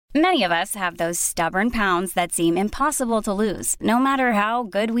Many of us have those stubborn pounds that seem impossible to lose, no matter how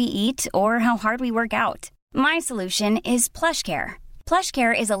good we eat or how hard we work out. My solution is PlushCare.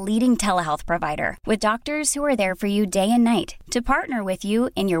 PlushCare is a leading telehealth provider with doctors who are there for you day and night to partner with you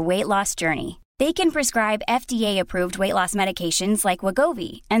in your weight loss journey. They can prescribe FDA-approved weight loss medications like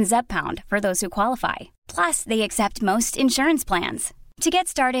Wegovy and Zepbound for those who qualify. Plus, they accept most insurance plans. To get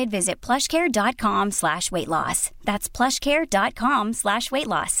started, visit plushcare.com/weightloss. That's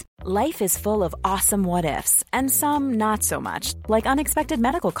plushcare.com/weightloss. Life is full of awesome what-ifs, and some not so much, like unexpected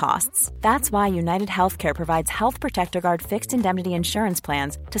medical costs. That's why United Healthcare provides Health Protector Guard fixed indemnity insurance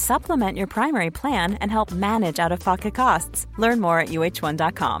plans to supplement your primary plan and help manage out-of-pocket costs. Learn more at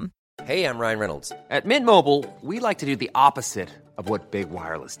uh1.com. Hey, I'm Ryan Reynolds. At Mint Mobile, we like to do the opposite of what Big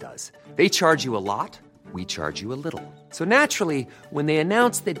Wireless does. They charge you a lot. We charge you a little. So naturally, when they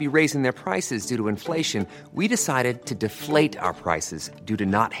announced they'd be raising their prices due to inflation, we decided to deflate our prices due to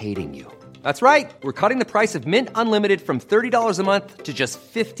not hating you. That's right. We're cutting the price of Mint Unlimited from $30 a month to just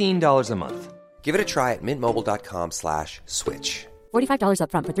 $15 a month. Give it a try at mintmobile.com/switch. $45 up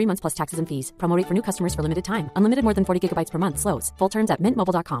front for 3 months plus taxes and fees. Promo rate for new customers for limited time. Unlimited more than 40 gigabytes per month. Slows full terms at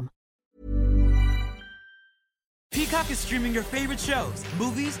mintmobile.com. Peacock is streaming your favorite shows,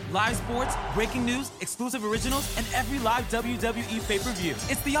 movies, live sports, breaking news, exclusive originals, and every live WWE pay-per-view.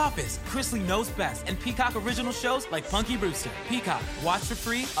 It's The Office, Chris Lee Knows Best, and Peacock original shows like Punky Brewster. Peacock, watch for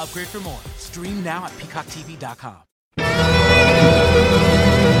free, upgrade for more. Stream now at peacocktv.com.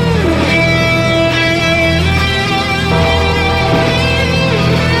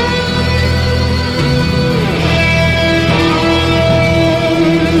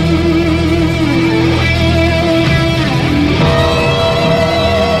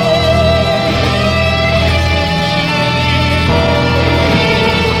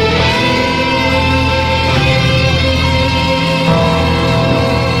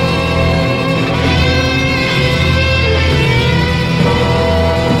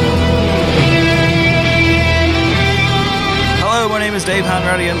 Dave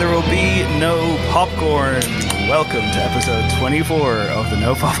Hanratty, and there will be no popcorn. Welcome to episode 24 of the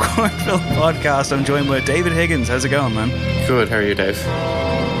No Popcorn Film Podcast. I'm joined by David Higgins. How's it going, man? Good. How are you, Dave?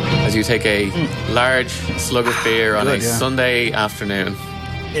 As you take a large slug of beer on Sunday afternoon.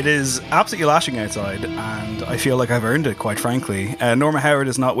 It is absolutely lashing outside, and I feel like I've earned it, quite frankly. Norma Howard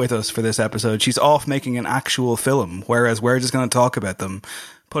is not with us for this episode. She's off making an actual film, whereas we're just going to talk about them,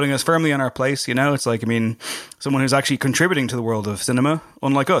 putting us firmly in our place. You know, it's like, I mean, someone who's actually contributing to the world of cinema,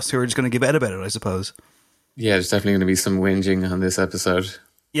 unlike us, who are just going to give out about it, I suppose. Yeah, there's definitely going to be some whinging on this episode.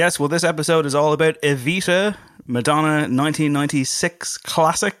 Yes, well, this episode is all about Evita, Madonna 1996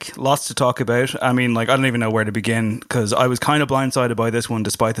 classic. Lots to talk about. I mean, like, I don't even know where to begin, because I was kind of blindsided by this one,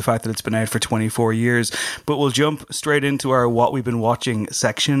 despite the fact that it's been out for 24 years. But we'll jump straight into our What We've Been Watching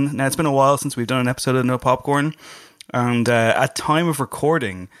section. Now, it's been a while since we've done an episode of No Popcorn. And at time of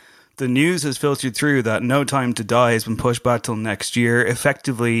recording, the news has filtered through that No Time to Die has been pushed back till next year,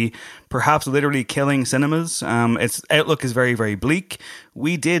 effectively, perhaps literally killing cinemas. Its outlook is very, very bleak.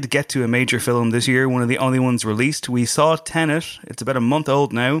 We did get to a major film this year, one of the only ones released. We saw Tenet. It's about a month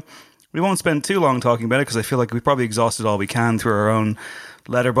old now. We won't spend too long talking about it, because I feel like we've probably exhausted all we can through our own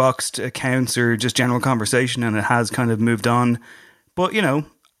letterboxed accounts or just general conversation, and it has kind of moved on. But, you know,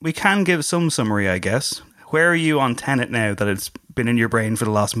 we can give some summary, I guess. Where are you on Tenet now that it's been in your brain for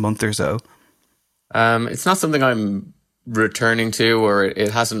the last month or so? It's not something I'm returning to, or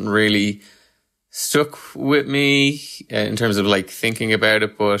it hasn't really stuck with me in terms of like thinking about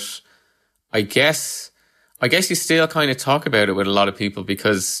it. But I guess you still kind of talk about it with a lot of people,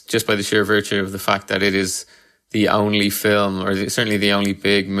 because just by the sheer virtue of the fact that it is the only film, or certainly the only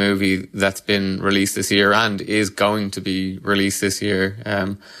big movie that's been released this year and is going to be released this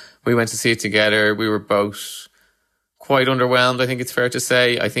year. We went to see it together. We were both quite underwhelmed, I think it's fair to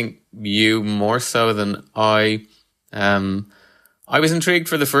say. I think you more so than I. I was intrigued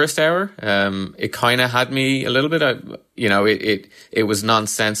for the first hour. It kind of had me a little bit. It was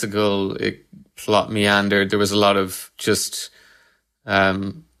nonsensical. It plot meandered. There was a lot of just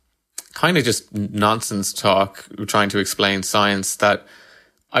kind of just nonsense talk trying to explain science that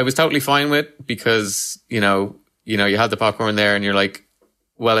I was totally fine with, because you had the popcorn there and you're like,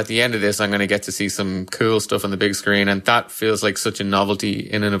 well, at the end of this, I'm going to get to see some cool stuff on the big screen. And that feels like such a novelty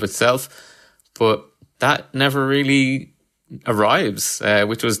in and of itself. But that never really arrives,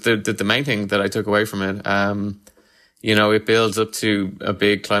 which was the main thing that I took away from it. It builds up to a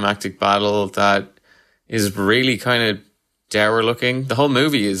big climactic battle that is really kind of dour looking. The whole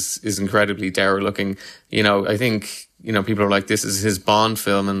movie is incredibly dour looking. I think people are like, this is his Bond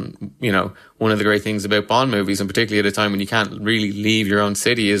film. And, one of the great things about Bond movies, and particularly at a time when you can't really leave your own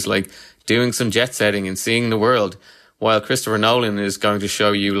city, is like doing some jet setting and seeing the world. While Christopher Nolan is going to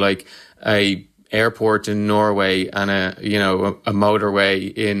show you like a airport in Norway and a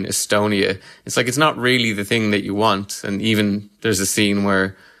motorway in Estonia. It's like, it's not really the thing that you want. And even there's a scene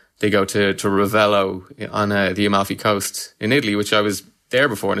where they go to Ravello on the Amalfi Coast in Italy, which I was there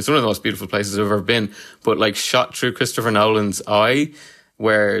before, and it's one of the most beautiful places I've ever been, but like shot through Christopher Nolan's eye,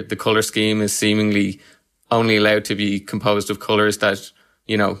 where the color scheme is seemingly only allowed to be composed of colors that,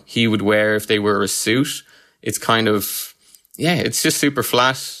 he would wear if they were a suit. It's kind of, it's just super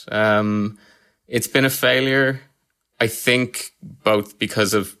flat. It's been a failure, I think, both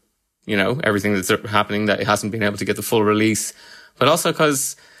because of, everything that's happening, that it hasn't been able to get the full release, but also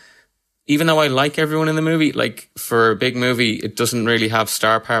because even though I like everyone in the movie, like for a big movie, it doesn't really have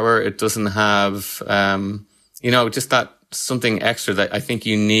star power. It doesn't have, just that something extra that I think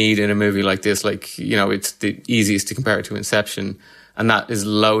you need in a movie like this. Like, it's the easiest to compare it to Inception, and that is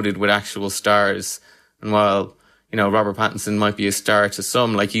loaded with actual stars. And while, Robert Pattinson might be a star to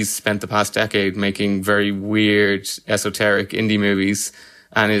some, like he's spent the past decade making very weird, esoteric indie movies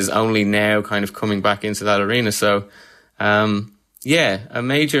and is only now kind of coming back into that arena. So, a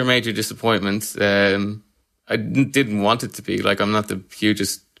major, major disappointment. I didn't want it to be. Like, I'm not the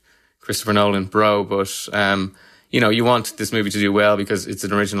hugest Christopher Nolan bro, but, you want this movie to do well because it's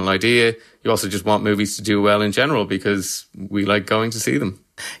an original idea. You also just want movies to do well in general because we like going to see them.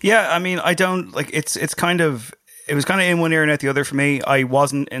 Yeah, I mean, I don't, like, it was kind of in one ear and out the other for me. I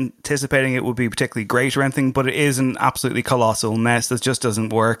wasn't anticipating it would be particularly great or anything, but it is an absolutely colossal mess that just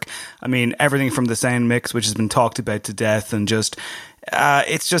doesn't work. I mean, everything from the sound mix, which has been talked about to death, and just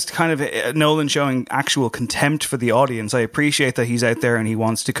it's just kind of Nolan showing actual contempt for the audience. I appreciate that he's out there and he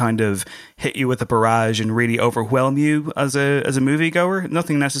wants to kind of hit you with a barrage and really overwhelm you as a moviegoer.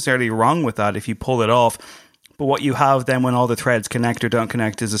 Nothing necessarily wrong with that if you pull it off. But what you have then when all the threads connect or don't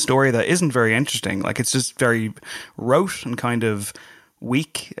connect is a story that isn't very interesting. Like, it's just very rote and kind of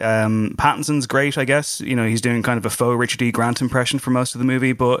weak. Pattinson's great, I guess. He's doing kind of a faux Richard E. Grant impression for most of the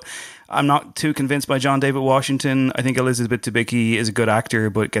movie, but I'm not too convinced by John David Washington. I think Elizabeth Debicki is a good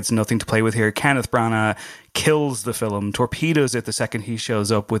actor, but gets nothing to play with here. Kenneth Branagh kills the film, torpedoes it the second he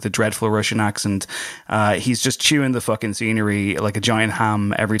shows up with a dreadful Russian accent. He's just chewing the fucking scenery like a giant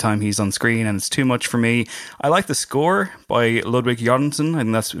ham every time he's on screen, and it's too much for me. I like the score by Ludwig Göransson,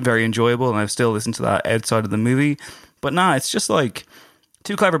 and that's very enjoyable, and I've still listened to that outside of the movie. But it's just like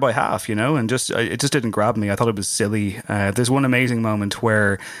too clever by half, and it just didn't grab me. I thought it was silly. There's one amazing moment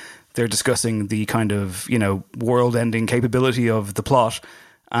where they're discussing the kind of, world-ending capability of the plot,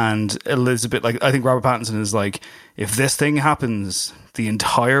 and Elizabeth, I think Robert Pattinson is like, if this thing happens, the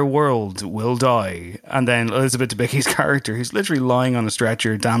entire world will die. And then Elizabeth Debicki's character, who's literally lying on a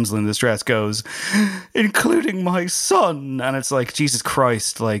stretcher, damsel in distress, goes, including my son. And it's like, Jesus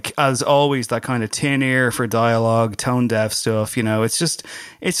Christ, like, as always, that kind of tin ear for dialogue, tone deaf stuff, it's just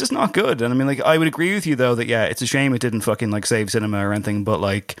not good. And I mean, like, I would agree with you though that, it's a shame it didn't fucking like save cinema or anything, but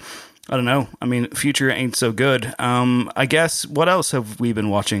like, I don't know. I mean, future ain't so good. I guess, what else have we been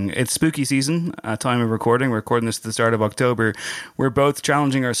watching? It's spooky season, time of recording. We're recording this at the start of October. We're both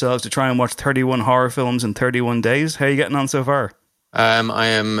challenging ourselves to try and watch 31 horror films in 31 days. How are you getting on so far? I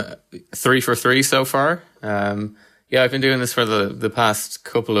am 3 for 3 so far. I've been doing this for the past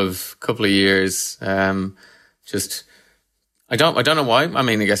couple of years. I don't know why. I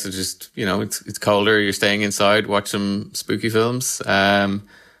mean, I guess it's just, it's colder. You're staying inside, watch some spooky films.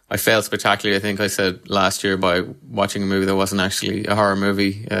 I failed spectacularly, I think I said last year, by watching a movie that wasn't actually a horror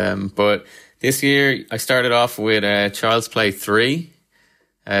movie. But this year I started off with Child's Play 3,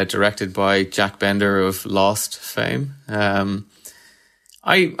 directed by Jack Bender of Lost fame. I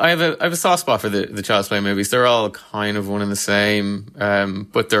have a soft spot for the Child's Play movies. They're all kind of one and the same,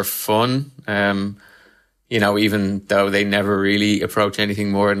 but they're fun. Even though they never really approach anything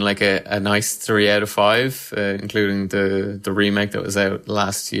more than like a nice 3 out of 5, including the remake that was out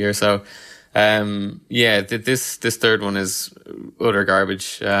last year. So, this third one is utter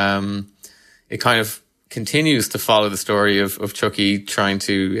garbage. It kind of continues to follow the story of Chucky trying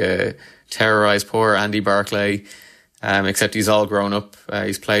to terrorize poor Andy Barclay, except he's all grown up.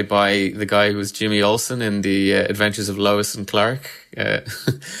 He's played by the guy who was Jimmy Olsen in the Adventures of Lois and Clark.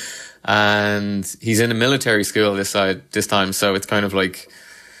 And he's in a military school this time, so it's kind of like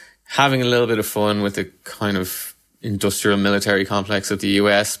having a little bit of fun with the kind of industrial military complex of the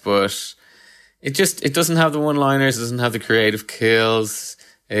US, but it doesn't have the one-liners, it doesn't have the creative kills.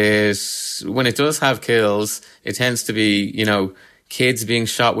 When it does have kills, it tends to be, kids being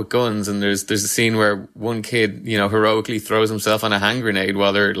shot with guns, and there's a scene where one kid, you know, heroically throws himself on a hand grenade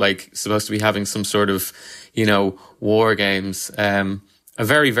while they're like supposed to be having some sort of, you know, war games. A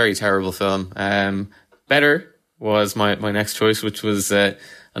very, very terrible film. Better was my next choice, which was A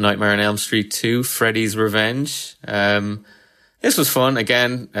Nightmare on Elm Street 2, Freddy's Revenge. This was fun.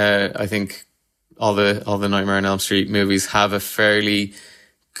 Again, I think all the Nightmare on Elm Street movies have a fairly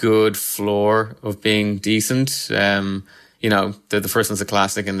good floor of being decent. You know, the first one's a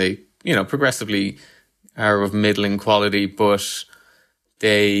classic, and they, you know, progressively are of middling quality, but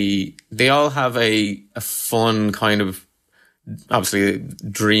they all have a fun kind of, obviously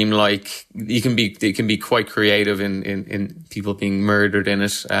dreamlike. They can be quite creative in people being murdered in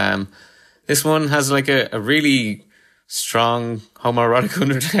it. This one has like a really strong homoerotic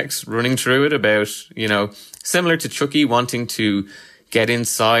undertext running through it about, you know, similar to Chucky wanting to get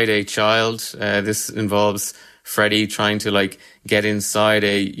inside a child. This involves Freddy trying to like get inside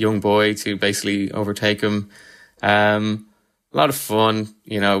a young boy to basically overtake him. A lot of fun,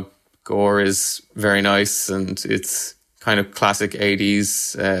 you know, gore is very nice, and it's kind of classic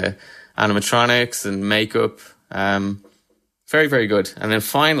 80s animatronics and makeup. Very, very good. And then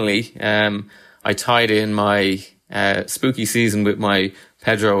finally, I tied in my spooky season with my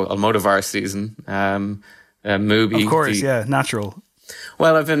Pedro Almodovar season. Mubi. Of course, natural.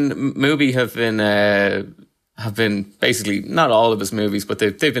 Well, Mubi have been basically not all of his movies, but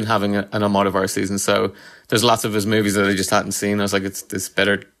they've been having an Almodovar season. So there's lots of his movies that I just hadn't seen. I was like, it's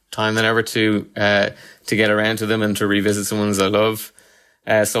better time than ever to get around to them and to revisit some ones I love.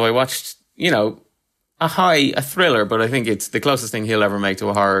 So I watched, you know, a thriller, but I think it's the closest thing he'll ever make to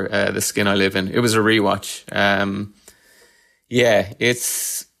a horror, The Skin I Live In. It was a rewatch.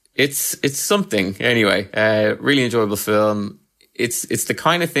 It's something. Anyway, really enjoyable film. It's the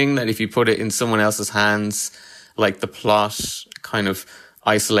kind of thing that if you put it in someone else's hands, like the plot, kind of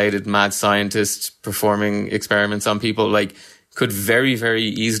isolated mad scientist performing experiments on people, like could very, very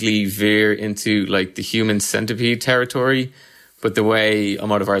easily veer into like the human centipede territory. But the way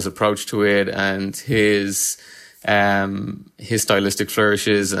Almodovar's approach to it and his stylistic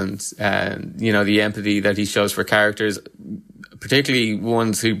flourishes and you know, the empathy that he shows for characters, particularly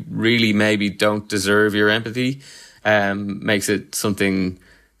ones who really maybe don't deserve your empathy, makes it something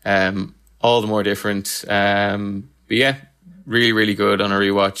all the more different. But yeah, really, really good on a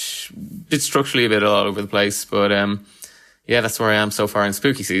rewatch. Bit structurally a bit all over the place, but yeah, that's where I am so far in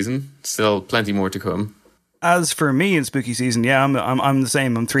spooky season. Still plenty more to come. As for me in spooky season, yeah, I'm the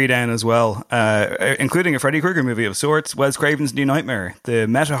same. I'm 3 down as well, including a Freddy Krueger movie of sorts, Wes Craven's New Nightmare, the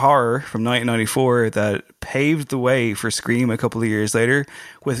meta horror from 1994 that paved the way for Scream a couple of years later,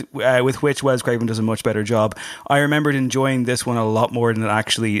 with which Wes Craven does a much better job. I remembered enjoying this one a lot more than it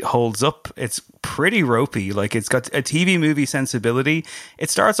actually holds up. It's pretty ropey, like it's got a TV movie sensibility. It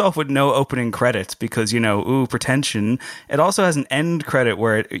starts off with no opening credits because, you know, pretension. It also has an end credit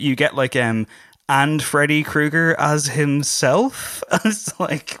where you get like and Freddy Krueger as himself. It's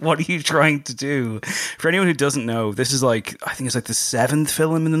like, what are you trying to do? For anyone who doesn't know, this is like, I think it's like the 7th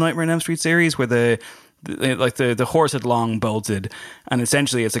film in the Nightmare on Elm Street series where the horse had long bolted, and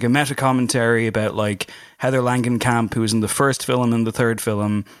essentially it's like a meta commentary about like Heather Langenkamp, who was in the first film and the third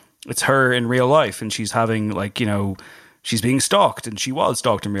film. It's her in real life, and she's having like, you know, she's being stalked, and she was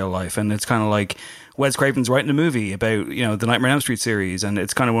stalked in real life, and it's kind of like Wes Craven's writing a movie about, you know, the Nightmare on Elm Street series, and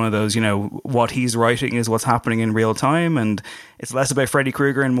it's kind of one of those, you know, what he's writing is what's happening in real time, and it's less about Freddy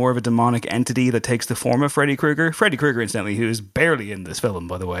Krueger and more of a demonic entity that takes the form of Freddy Krueger. Freddy Krueger, incidentally, who is barely in this film,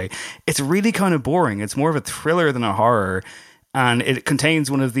 by the way. It's really kind of boring. It's more of a thriller than a horror, and it contains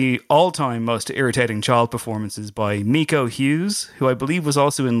one of the all-time most irritating child performances by Miko Hughes, who I believe was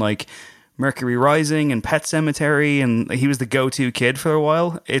also in like Mercury Rising and Pet Sematary, and he was the go-to kid for a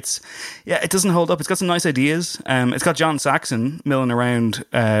while. It doesn't hold up. It's got some nice ideas. It's got John Saxon milling around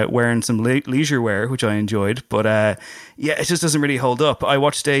wearing some leisure wear, which I enjoyed, but it just doesn't really hold up. I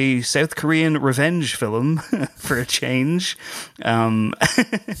watched a South Korean revenge film for a change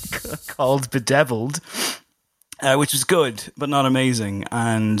called Bedeviled, which was good, but not amazing.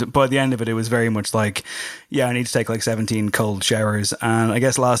 And by the end of it, it was very much like, yeah, I need to take like 17 cold showers. And I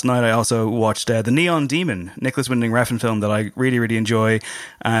guess last night I also watched The Neon Demon, Nicholas Winding Refn film that I really, really enjoy.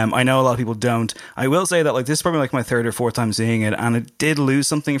 I know a lot of people don't. I will say that like this is probably like my 3rd or 4th time seeing it, and it did lose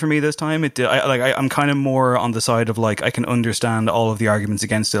something for me this time. It did. I'm kind of more on the side of like I can understand all of the arguments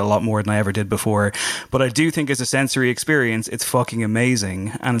against it a lot more than I ever did before. But I do think as a sensory experience, it's fucking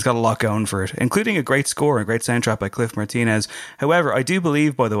amazing, and it's got a lot going for it, including a great score and a great soundtrack by Cliff Martinez. However, I do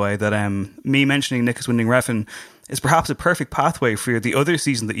believe, by the way, that me mentioning Nicholas Winding Refn is perhaps a perfect pathway for the other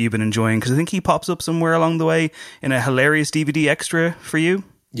season that you've been enjoying, because I think he pops up somewhere along the way in a hilarious DVD extra for you.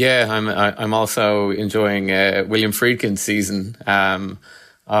 Yeah, I'm also enjoying William Friedkin's season. I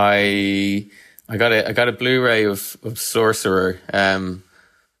got a Blu-ray of Sorcerer.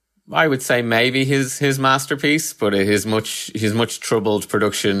 I would say maybe his masterpiece, but his much troubled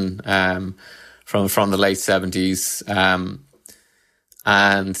production from the late 70s.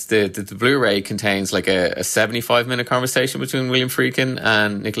 And the Blu-ray contains like a 75-minute conversation between William Friedkin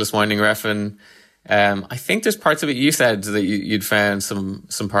and Nicholas Winding Refn. I think there's parts of it, you said that you'd found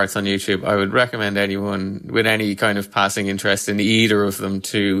some parts on YouTube. I would recommend anyone with any kind of passing interest in either of them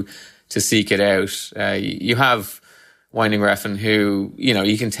to seek it out. You have Winding Refn, who,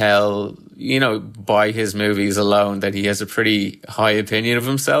 you can tell, by his movies alone that he has a pretty high opinion of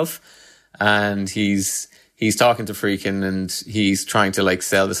himself. And he's talking to Friedkin and he's trying to like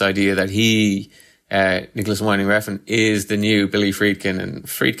sell this idea that Nicholas Winding Refn is the new Billy Friedkin. And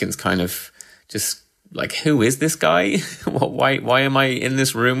Friedkin's kind of just like, who is this guy? Why am I in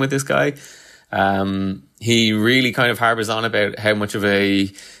this room with this guy? He really kind of harbors on about how much of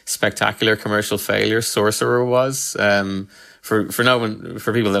a spectacular commercial failure Sorcerer was. For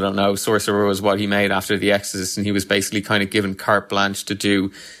people that don't know, Sorcerer was what he made after The Exorcist, and he was basically kind of given carte blanche to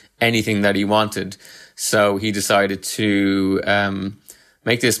do anything that he wanted. So he decided to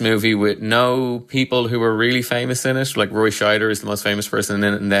make this movie with no people who were really famous in it. Like Roy Scheider is the most famous person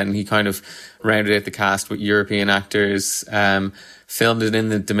in it, and then he kind of rounded out the cast with European actors. Filmed it in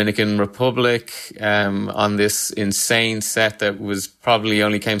the Dominican Republic on this insane set that was probably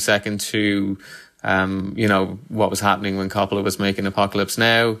only came second to what was happening when Coppola was making Apocalypse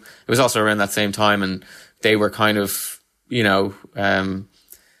Now. It was also around that same time, and they were kind of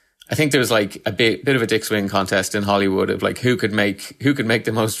I think there was like a bit of a dick swing contest in Hollywood of like who could make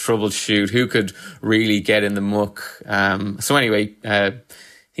the most troubled shoot, who could really get in the muck. So anyway,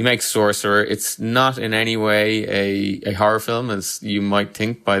 he makes Sorcerer. It's not in any way a horror film, as you might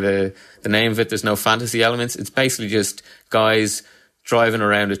think by the name of it. There's no fantasy elements. It's basically just guys driving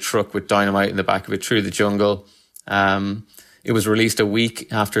around a truck with dynamite in the back of it through the jungle. It was released a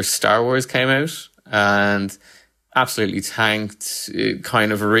week after Star Wars came out and absolutely tanked. It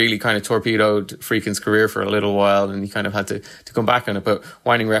kind of torpedoed Friedkin's career for a little while, and he kind of had to come back on it. But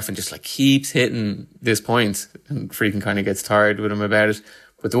Winding Refn just like keeps hitting this point, and Friedkin kind of gets tired with him about it.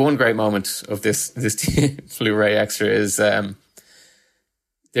 But the one great moment of this Blu-ray extra is they're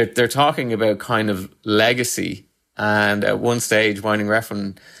talking about kind of legacy, and at one stage Winding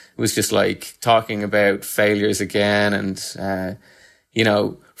Refn was just like talking about failures again, and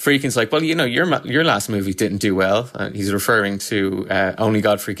Friedkin's like, well, your last movie didn't do well. He's referring to Only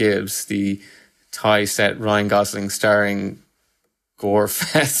God Forgives, the Thai set Ryan Gosling starring gore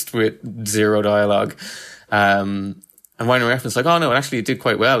fest with zero dialogue. And Winding Refn's like, oh no, actually it did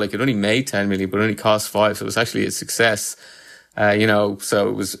quite well. Like it only made 10 million, but it only cost 5. So it was actually a success. So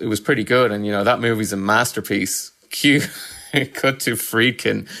it was pretty good. And, that movie's a masterpiece. Cue, cut to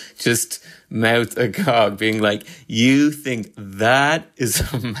Friedkin, just mouth agog, being like, you think that is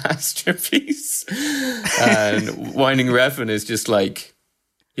a masterpiece? And Winding Refn is just like,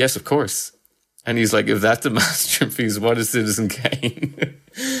 yes, of course. And he's like, if that's a masterpiece, what is Citizen Kane?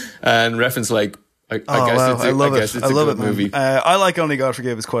 And Refn's like, I guess it's a good movie. I like Only God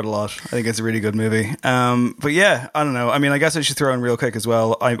Forgives quite a lot. I think it's a really good movie. But yeah, I don't know. I mean, I guess I should throw in real quick as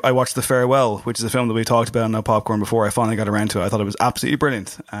well. I watched The Farewell, which is a film that we talked about on No Popcorn before. I finally got around to it. I thought it was absolutely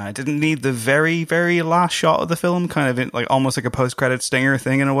brilliant. I didn't need the very, very last shot of the film, kind of like almost like a post-credit stinger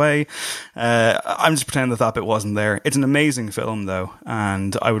thing in a way. I'm just pretending that bit wasn't there. It's an amazing film though,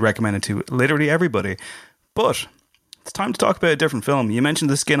 and I would recommend it to literally everybody. But it's time to talk about a different film. You mentioned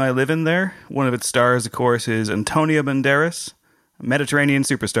The Skin I Live In there. One of its stars, of course, is Antonio Banderas, a Mediterranean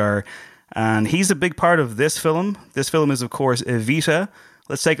superstar. And he's a big part of this film. This film is, of course, Evita.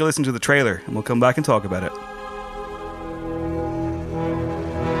 Let's take a listen to the trailer, and we'll come back and talk about it.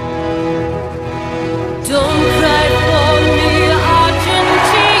 Don't cry for me,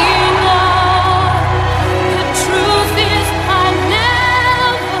 Argentina. The truth is I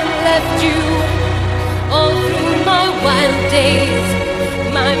never left you. All through my wild days,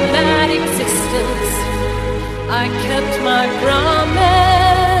 my mad existence, I kept my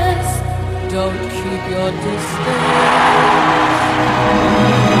promise. Don't keep your distance.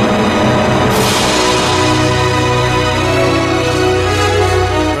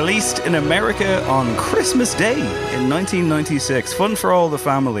 Released in America on Christmas Day in 1996. Fun for all the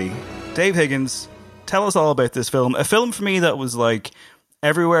family. Dave Higgins, tell us all about this film. A film for me that was like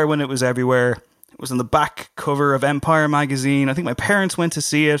everywhere when it was everywhere. It was on the back cover of Empire magazine. I think my parents went to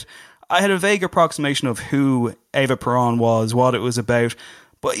see it. I had a vague approximation of who Eva Peron was, what it was about,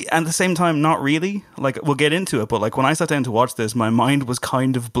 but at the same time, not really. Like, we'll get into it, but like when I sat down to watch this, my mind was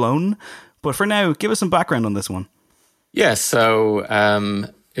kind of blown. But for now, give us some background on this one. Yeah, so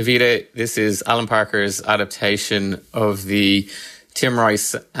Evita, this is Alan Parker's adaptation of the Tim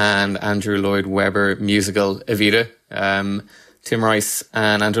Rice and Andrew Lloyd Webber musical Evita. Tim Rice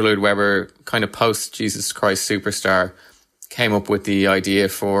and Andrew Lloyd Webber, kind of post Jesus Christ Superstar, came up with the idea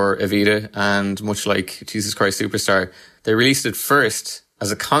for Evita, and much like Jesus Christ Superstar, they released it first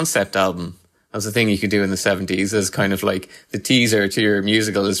as a concept album. That was a thing you could do in the 70s, as kind of like the teaser to your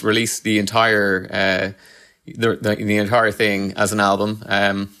musical, is release the entire the entire thing as an album.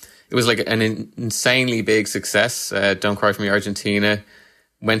 It was like an insanely big success. Don't Cry For Me Argentina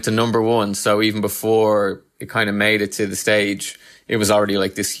went to number 1. So even before it kind of made it to the stage, it was already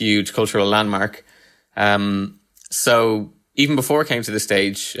like this huge cultural landmark. So even before it came to the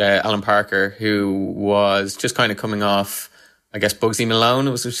stage, Alan Parker, who was just kind of coming off, I guess, Bugsy Malone,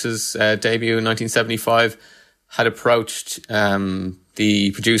 which was his debut in 1975, had approached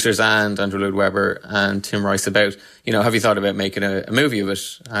the producers and Andrew Lloyd Webber and Tim Rice about, have you thought about making a movie of it?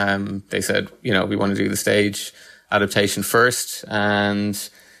 They said, we want to do the stage adaptation first. And,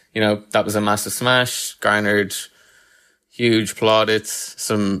 that was a massive smash, garnered huge plaudits,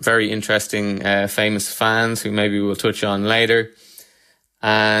 some very interesting, famous fans who maybe we'll touch on later.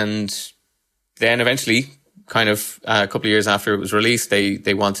 And then eventually, kind of a couple of years after it was released,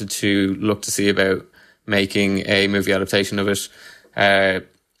 they wanted to look to see about making a movie adaptation of it.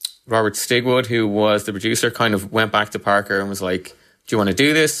 Robert Stigwood, who was the producer, kind of went back to Parker and was like, do you want to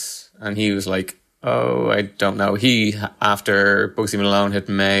do this? And he was like, oh, I don't know. He, after Bugsy Malone, had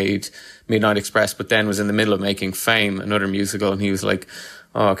made Midnight Express, but then was in the middle of making Fame, another musical, and he was like,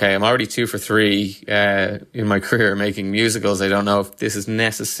 oh, okay, I'm already 2 for 3 in my career making musicals. I don't know if this is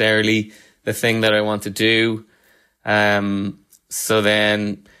necessarily the thing that I want to do. So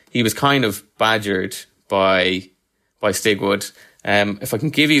then he was kind of badgered by Stigwood. If I can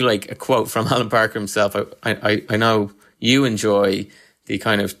give you like a quote from Alan Parker himself, I know you enjoy the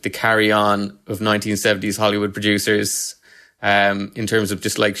kind of the carry on of 1970s Hollywood producers, in terms of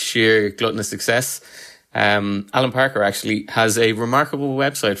just like sheer gluttonous success. Alan Parker actually has a remarkable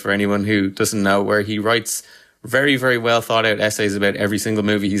website for anyone who doesn't know, where he writes very, very well thought out essays about every single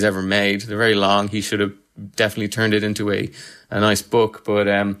movie he's ever made. They're very long. He should have definitely turned it into a nice book.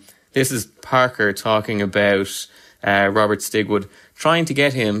 But this is Parker talking about Robert Stigwood, trying to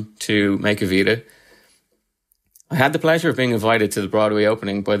get him to make Evita. I had the pleasure of being invited to the Broadway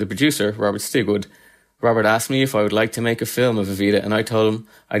opening by the producer, Robert Stigwood. Robert asked me if I would like to make a film of Evita, and I told him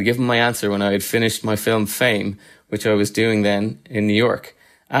I'd give him my answer when I had finished my film Fame, which I was doing then in New York.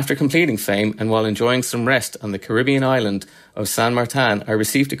 After completing Fame, and while enjoying some rest on the Caribbean island of San Martin, I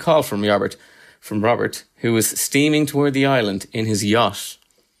received a call from Robert, who was steaming toward the island in his yacht.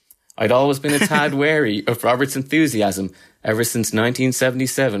 I'd always been a tad wary of Robert's enthusiasm ever since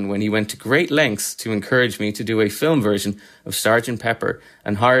 1977, when he went to great lengths to encourage me to do a film version of Sgt. Pepper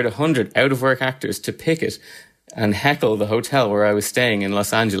and hired 100 out-of-work actors to picket and heckle the hotel where I was staying in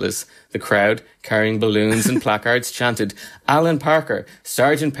Los Angeles. The crowd, carrying balloons and placards, chanted, "Alan Parker,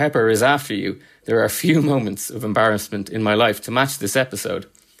 Sgt. Pepper is after you." There are few moments of embarrassment in my life to match this episode.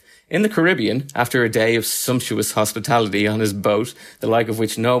 In the Caribbean, after a day of sumptuous hospitality on his boat, the like of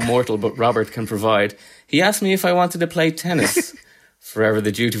which no mortal but Robert can provide, he asked me if I wanted to play tennis. Forever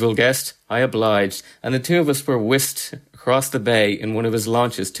the dutiful guest, I obliged, and the two of us were whisked across the bay in one of his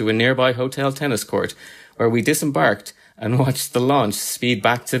launches to a nearby hotel tennis court, where we disembarked and watched the launch speed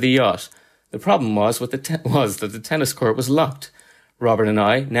back to the yacht. The problem was that the tennis court was locked. Robert and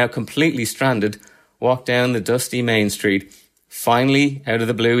I, now completely stranded, walked down the dusty main street. Finally, out of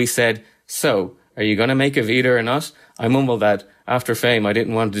the blue, he said, "So, are you going to make Evita or not?" I mumbled that, after Fame, I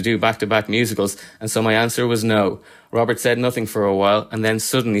didn't want to do back-to-back musicals, and so my answer was no. Robert said nothing for a while, and then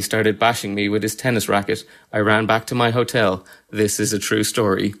suddenly started bashing me with his tennis racket. I ran back to my hotel. This is a true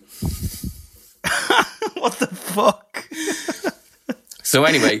story. What the fuck? So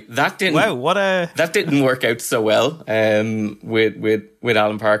anyway, that didn't work out so well with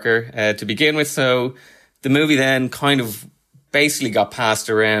Alan Parker to begin with. So the movie then kind of basically got passed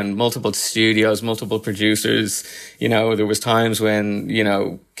around multiple studios, multiple producers. You know, there was times when, you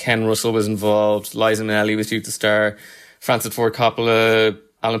know, Ken Russell was involved, Liza Minnelli was due to star, Francis Ford Coppola,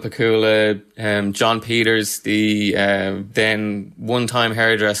 Alan Pakula, John Peters, the then one-time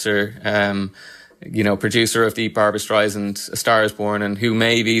hairdresser, you know, producer of the Barbra Streisand A Star Is Born, and who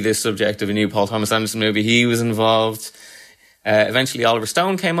may be the subject of a new Paul Thomas Anderson movie. He was involved. Eventually Oliver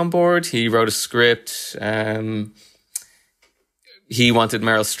Stone came on board. He wrote a script. he wanted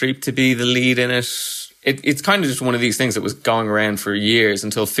Meryl Streep to be the lead in it. It's kind of just one of these things that was going around for years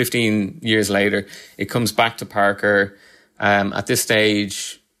until 15 years later, it comes back to Parker. At this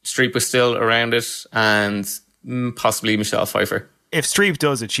stage, Streep was still around it, and possibly Michelle Pfeiffer. If Streep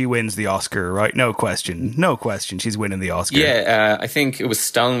does it, she wins the Oscar, right? No question. No question. She's winning the Oscar. Yeah, I think it was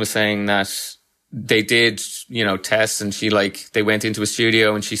Stone was saying that they did, tests, and they went into a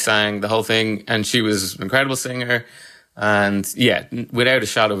studio and she sang the whole thing, and she was an incredible singer. And yeah, without a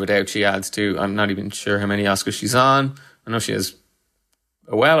shadow of a doubt, she adds to, I'm not even sure how many Oscars she's on. I know she has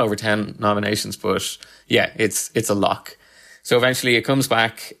well over 10 nominations, but yeah, it's a lock. So eventually it comes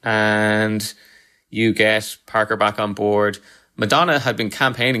back and you get Parker back on board. Madonna had been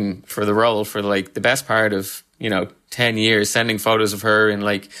campaigning for the role for the best part of, 10 years, sending photos of her in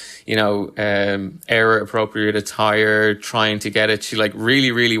era appropriate attire, trying to get it. She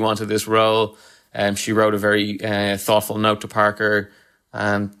really, really wanted this role. She wrote a very thoughtful note to Parker,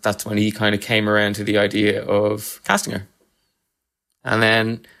 and that's when he kind of came around to the idea of casting her. And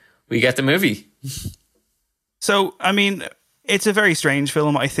then we get the movie. So, I mean, it's a very strange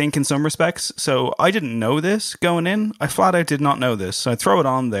film, I think, in some respects. So I didn't know this going in. I flat out did not know this. So I throw it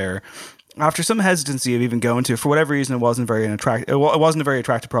on there. After some hesitancy of even going to it, for whatever reason, it wasn't it wasn't a very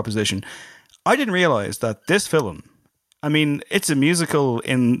attractive proposition. I didn't realize that this film, I mean, it's a musical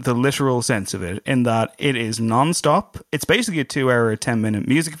in the literal sense of it, in that it is non-stop. It's basically a 2-hour, 10-minute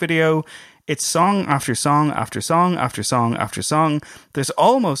music video. It's song after song after song after song after song. There's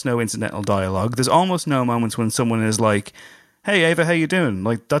almost no incidental dialogue. There's almost no moments when someone is like, hey, Ava, how you doing?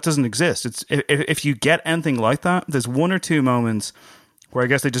 That doesn't exist. It's if you get anything like that, there's 1 or 2 moments where I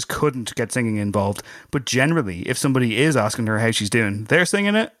guess they just couldn't get singing involved. But generally, if somebody is asking her how she's doing, they're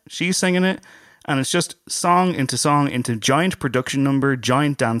singing it, she's singing it, and it's just song into giant production number,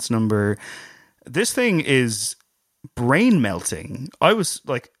 giant dance number. This thing is brain melting. I was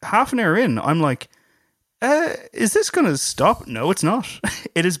half an hour in, I'm like, is this going to stop? No, it's not.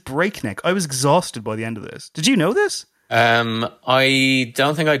 It is breakneck. I was exhausted by the end of this. Did you know this? I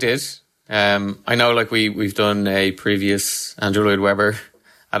don't think I did. I know we've done a previous Andrew Lloyd Webber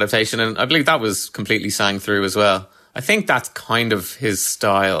adaptation, and I believe that was completely sang through as well. I think that's kind of his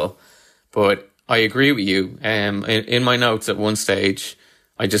style, but I agree with you. In my notes at one stage,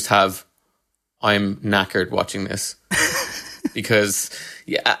 I just have, I'm knackered watching this. Because,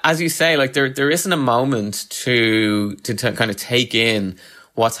 yeah, as you say, there isn't a moment to kind of take in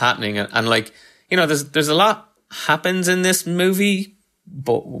what's happening. And there's a lot happens in this movie,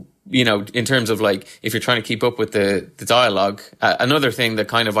 but, in terms of if you're trying to keep up with the dialogue, another thing that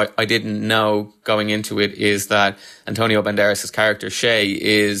kind of I didn't know going into it is that Antonio Banderas' character, Shay,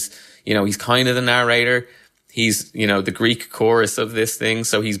 is, he's kind of the narrator. He's, the Greek chorus of this thing.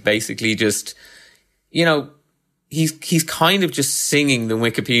 So he's basically just, he's kind of just singing the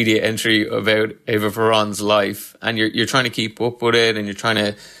Wikipedia entry about Eva Perón's life. And you're trying to keep up with it, and you're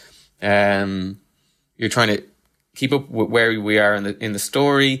trying to keep up with where we are in the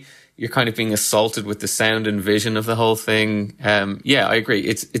story. You're kind of being assaulted with the sound and vision of the whole thing. Yeah, I agree.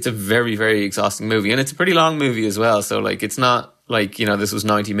 It's a very, very exhausting movie, and it's a pretty long movie as well. So it's not this was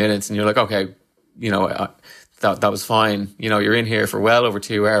 90 minutes and you're like, okay, that was fine. You're in here for well over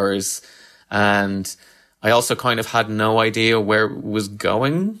 2 hours. And I also kind of had no idea where it was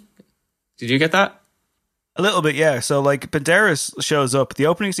going. Did you get that? A little bit, yeah. So, Banderas shows up. The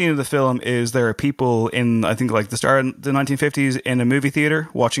opening scene of the film is there are people in, I think, the start of the 1950s in a movie theater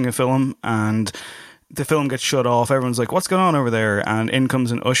watching a film, and the film gets shut off. Everyone's like, what's going on over there? And in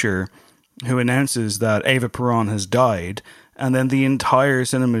comes an usher who announces that Eva Perón has died, and then the entire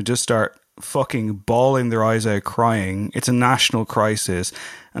cinema just start fucking bawling their eyes out, crying. It's a national crisis.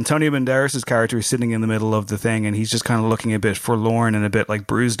 Antonio Banderas' character is sitting in the middle of the thing, and he's just kind of looking a bit forlorn and a bit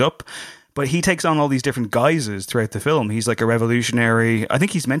bruised up. But he takes on all these different guises throughout the film. He's a revolutionary. I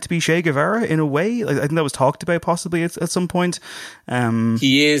think he's meant to be Che Guevara in a way. I think that was talked about possibly at some point.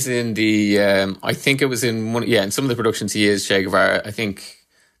 He is in the, I think it was in one, in some of the productions he is Che Guevara. I think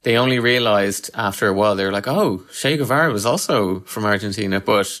they only realized after a while, they were like, oh, Che Guevara was also from Argentina.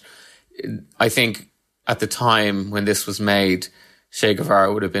 But I think at the time when this was made, Che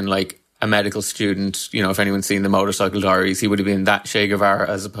Guevara would have been a medical student. If anyone's seen the Motorcycle Diaries, he would have been that Che Guevara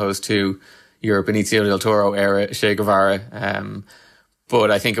as opposed to your Benicio del Toro era Che Guevara.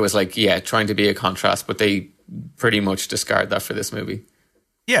 But I think it was trying to be a contrast, but they pretty much discard that for this movie.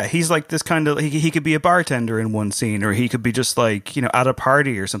 Yeah, he's this kind of, he could be a bartender in one scene, or he could be just at a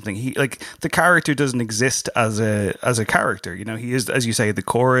party or something. He the character doesn't exist as a character. He is, as you say, the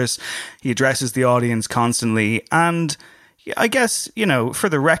chorus. He addresses the audience constantly, and I guess, for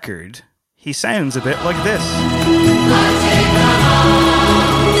the record, he sounds a bit like this.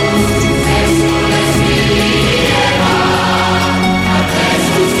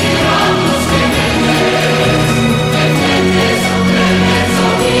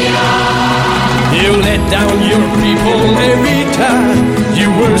 You let down your people every time. You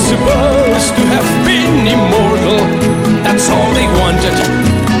were supposed to have been immortal. That's all they wanted,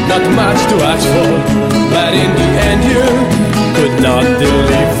 not much to ask for. But in the end you could not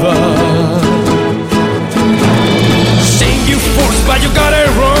deliver. Saying you forced but you got it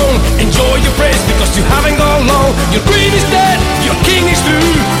wrong. Enjoy your praise because you haven't gone long. Your queen is dead, your king is too,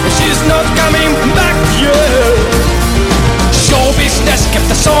 and she's not coming back yet. Show business kept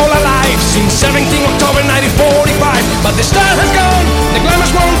us all alive since 17 October 1945. But the star has gone, the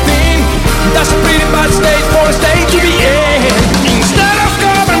glamour's one thing. That's a pretty bad state for a state to be in. Instead of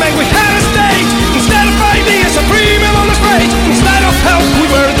government we had a state. Instead of ideas a premium on the stage. Instead of help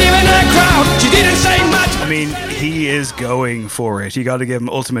we were given a crowd. She didn't say much. I mean, he is going for it. You got to give him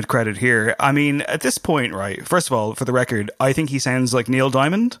ultimate credit here. I mean, at this point, right, first of all, for the record, I think he sounds like Neil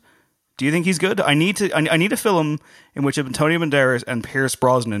Diamond. Do you think he's good? I need a film in which Antonio Banderas and Pierce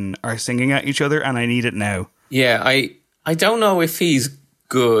Brosnan are singing at each other, and I need it now. Yeah, I don't know if he's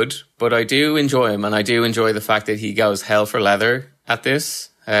good, but I do enjoy him, and I do enjoy the fact that he goes hell for leather at this.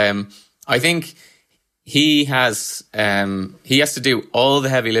 I think he has to do all the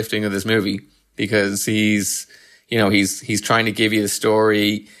heavy lifting of this movie because he's trying to give you the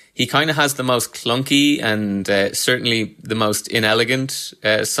story. He kind of has the most clunky and certainly the most inelegant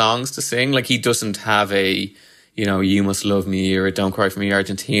songs to sing. Like, he doesn't have a, You Must Love Me or a Don't Cry For Me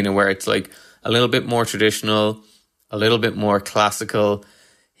Argentina, where it's like a little bit more traditional, a little bit more classical.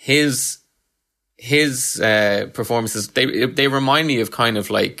 His performances, they remind me of kind of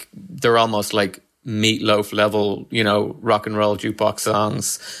like, they're almost like Meatloaf level, rock and roll jukebox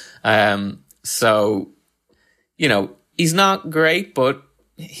songs. So, he's not great, but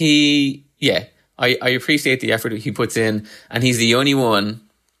I appreciate the effort he puts in, and he's the only one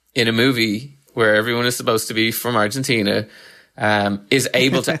in a movie where everyone is supposed to be from Argentina, is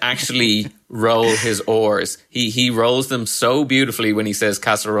able to actually roll his oars. He rolls them so beautifully when he says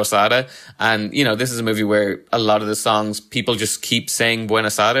Casa Rosada. And, this is a movie where a lot of the songs, people just keep saying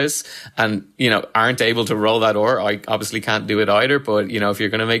Buenos Aires and, aren't able to roll that oar. I obviously can't do it either, but, if you're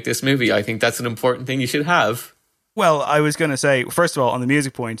going to make this movie, I think that's an important thing you should have. Well, I was going to say, first of all, on the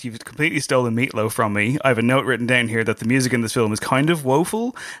music point, you've completely stolen Meatloaf from me. I have a note written down here that the music in this film is kind of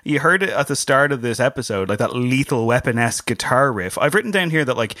woeful. You heard it at the start of this episode, like that Lethal Weapon-esque guitar riff. I've written down here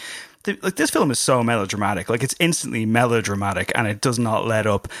that, this film is so melodramatic. Like, it's instantly melodramatic, and it does not let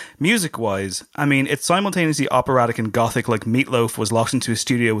up. Music-wise, I mean, it's simultaneously operatic and gothic, like Meatloaf was locked into a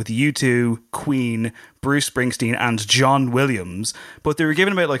studio with U2, Queen, Bruce Springsteen, and John Williams, but they were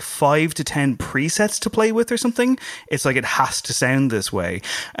given about 5 to 10 presets to play with or something. It's like it has to sound this way.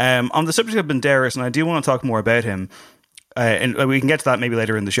 On the subject of Banderas, and I do want to talk more about him, and we can get to that maybe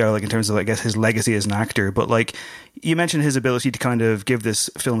later in the show, in terms of, I guess, his legacy as an actor. But, you mentioned his ability to kind of give this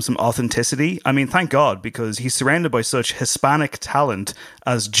film some authenticity. I mean, thank God, because he's surrounded by such Hispanic talent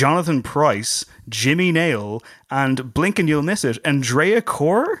as Jonathan Pryce, Jimmy Nail, and blink and you'll miss it, Andrea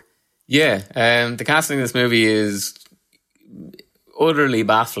Corr? Yeah, the casting in this movie is utterly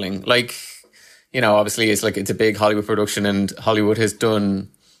baffling. Obviously it's a big Hollywood production, and Hollywood has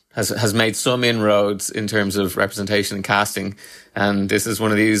made some inroads in terms of representation and casting. And this is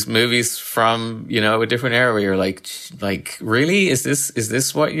one of these movies from, a different era where you're like, really? Is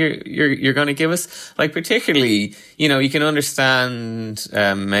this what you're going to give us? Particularly, you can understand,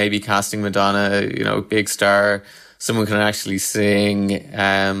 maybe casting Madonna, big star, someone can actually sing,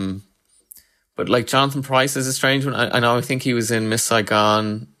 but Jonathan Pryce is a strange one. I know, I think he was in Miss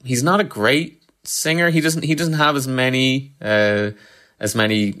Saigon. He's not a great singer. He doesn't have as many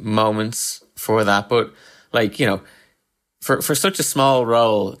moments for that, but for such a small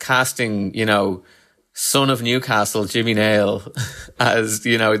role, casting, son of Newcastle, Jimmy Nail, as,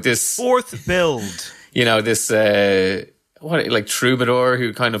 this fourth build, this, troubadour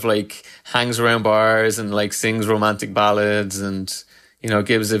who kind of hangs around bars and sings romantic ballads and,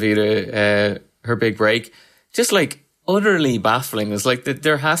 gives Evita, her big break. Just utterly baffling. It's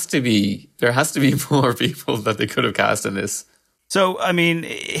there has to be more people that they could have cast in this. So, I mean,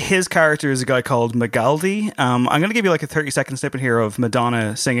 his character is a guy called Magaldi. I'm going to give you a 30-second snippet here of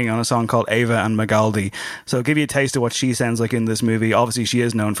Madonna singing on a song called Ava and Magaldi. So I'll give you a taste of what she sounds like in this movie. Obviously, she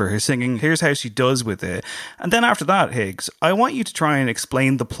is known for her singing. Here's how she does with it. And then after that, Higgs, I want you to try and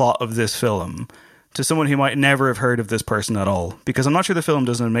explain the plot of this film to someone who might never have heard of this person at all, because I'm not sure the film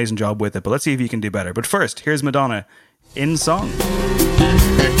does an amazing job with it, but let's see if you can do better. But first, here's Madonna in song.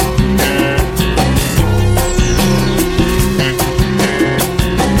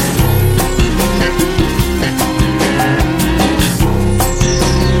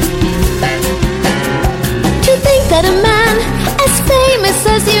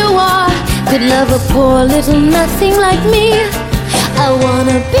 As you are, could love a poor little nothing like me. I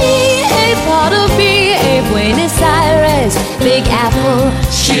wanna be a part of Buenos Aires, Big Apple.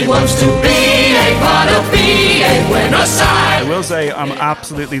 She wants to be a part of Buenos Aires. I will say I'm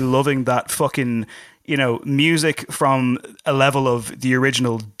absolutely loving that fucking, you know, music from a level of the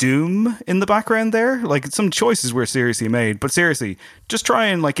original Doom in the background there. Like, some choices were seriously made, but seriously, just try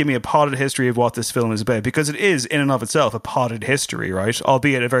and like give me a potted history of what this film is about, because it is in and of itself a potted history, right?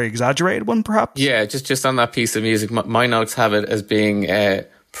 Albeit a very exaggerated one, perhaps. Yeah, just on that piece of music, my notes have it as being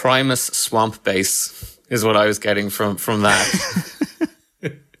Primus swamp bass is what I was getting from that.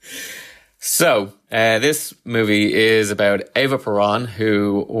 So, this movie is about Eva Perón,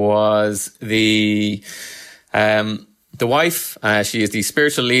 who was the wife. She is the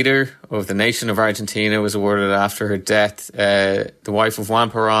spiritual leader of the nation of Argentina, was awarded after her death. The wife of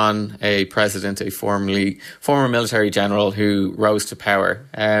Juan Perón, a president, a former military general who rose to power.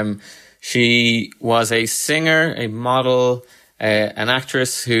 She was a singer, a model, an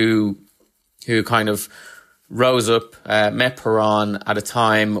actress who kind of rose up, met Perón at a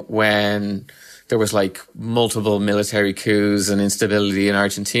time when there was like multiple military coups and instability in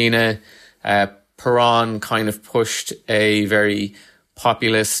Argentina. Perón kind of pushed a very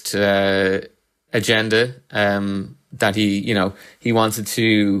populist agenda that he wanted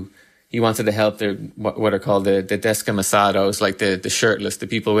to help what are called the descamisados, like the shirtless, the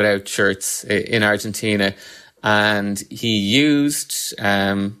people without shirts in Argentina, and he used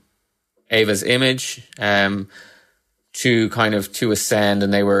Eva's image to ascend,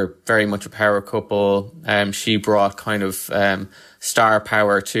 and they were very much a power couple. She brought kind of star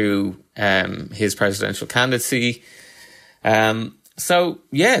power to his presidential candidacy. So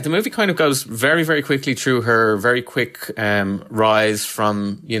yeah, the movie kind of goes very, very quickly through her very quick rise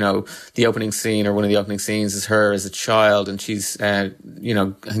from, the opening scene, or one of the opening scenes is her as a child, and she's going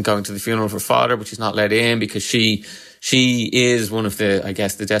to the funeral of her father, but she's not let in because she is one of the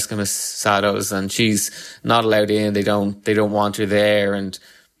descamisados, and she's not allowed in. They don't want her there, and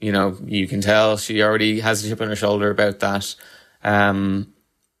you can tell she already has a chip on her shoulder about that.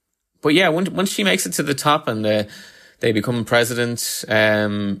 But yeah, once she makes it to the top and they become president,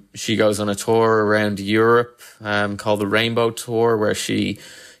 she goes on a tour around Europe called the Rainbow Tour, where she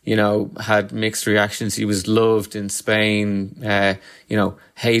had mixed reactions. He was loved in Spain,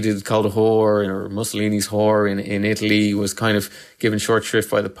 hated, called a whore, or Mussolini's whore in Italy, was kind of given short shrift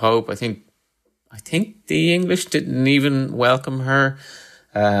by the Pope. I think the English didn't even welcome her.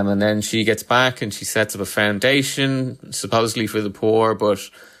 And then she gets back and she sets up a foundation, supposedly for the poor, but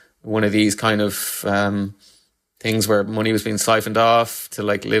one of these kind of things where money was being siphoned off to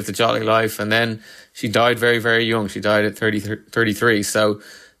like live the jolly life. And then she died very, very young. She died at 33. So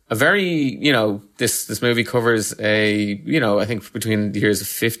a very, this movie covers I think between the years of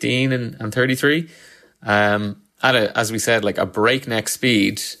 15 and 33, as we said, like a breakneck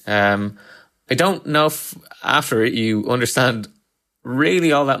speed. I don't know if after it you understand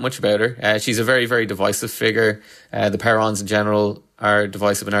really all that much about her. She's a very, very divisive figure. The Perons in general are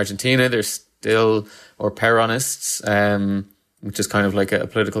divisive in Argentina. They're still, or Peronists, which is kind of like a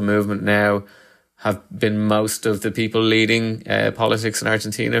political movement now, have been most of the people leading politics in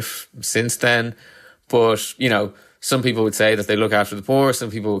Argentina since then. But, some people would say that they look after the poor.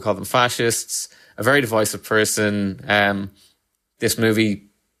 Some people would call them fascists. A very divisive person. This movie,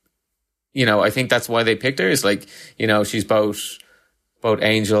 I think that's why they picked her, is like, she's both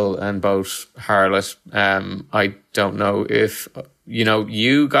angel and both harlot. I don't know if,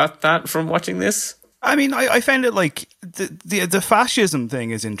 you got that from watching this. I mean, I found it like the fascism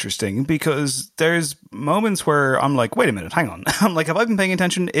thing is interesting, because there's moments where I'm like, wait a minute, hang on. I'm like, have I been paying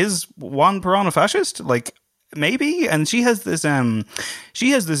attention? Is Juan Perón a fascist? Like, maybe. And she has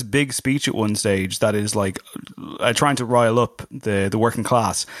this big speech at one stage that is like trying to rile up the working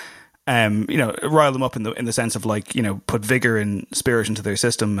class. Rile them up in the sense of like, put vigor and spirit into their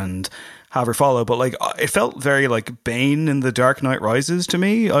system and have her follow. But like, it felt very like Bane in The Dark Knight Rises to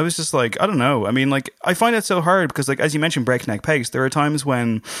me. I was just like, I don't know. I mean, like, I find it so hard because, like, as you mentioned, breakneck pace, there are times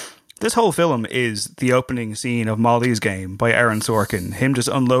when this whole film is the opening scene of Molly's Game by Aaron Sorkin, him just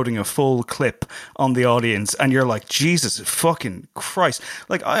unloading a full clip on the audience, and you're like, Jesus fucking Christ.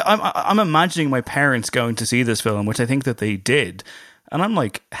 Like, I'm imagining my parents going to see this film, which I think that they did. And I'm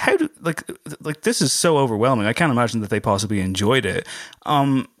like, how do, like this is so overwhelming. I can't imagine that they possibly enjoyed it.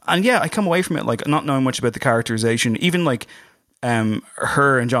 And yeah, I come away from it like not knowing much about the characterization. Even like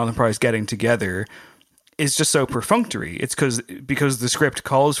her and Jonathan Pryce getting together is just so perfunctory. It's because the script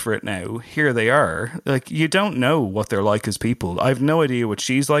calls for it now. Here they are. Like, you don't know what they're like as people. I have no idea what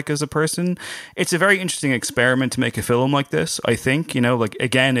she's like as a person. It's a very interesting experiment to make a film like this, I think. You know, like,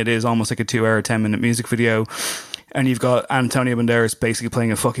 again, it is almost like a 2-hour, 10-minute music video. And you've got Antonio Banderas basically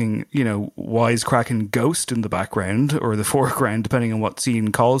playing a fucking, you know, wisecracking ghost in the background or the foreground, depending on what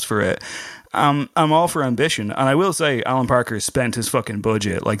scene calls for it. I'm all for ambition, and I will say Alan Parker spent his fucking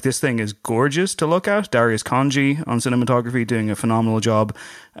budget. Like, this thing is gorgeous to look at. Darius Khondji on cinematography doing a phenomenal job,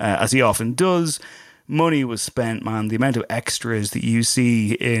 as he often does. Money was spent, man. The amount of extras that you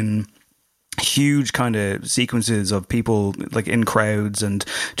see in huge kind of sequences of people like in crowds and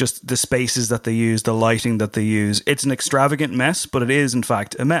just the spaces that they use, the lighting that they use. It's an extravagant mess, but it is in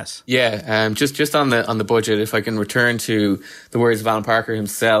fact a mess. Yeah, just on the budget, if I can return to the words of Alan Parker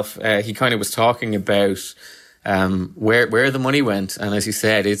himself, he kind of was talking about where the money went, and as you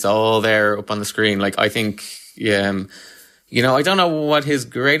said, it's all there up on the screen. Like, I think you know, I don't know what his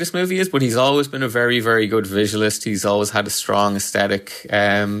greatest movie is, but he's always been a very, very good visualist. He's always had a strong aesthetic,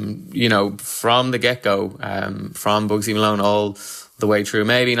 you know, from the get-go, from Bugsy Malone all the way through.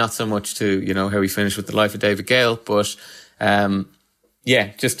 Maybe not so much to, you know, how he finished with The Life of David Gale, but yeah,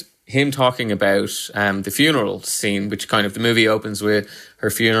 just him talking about the funeral scene, which kind of the movie opens with her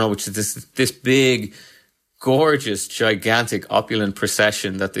funeral, which is this big, gorgeous, gigantic, opulent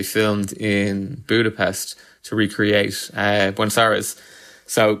procession that they filmed in Budapest to recreate Buenos Aires.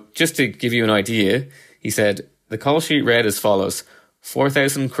 So just to give you an idea, he said, the call sheet read as follows: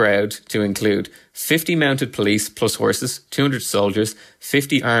 4,000 crowd to include 50 mounted police plus horses, 200 soldiers,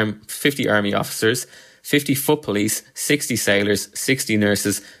 50 army officers, 50 foot police, 60 sailors, 60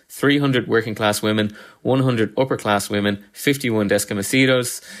 nurses, 300 working class women, 100 upper class women, 51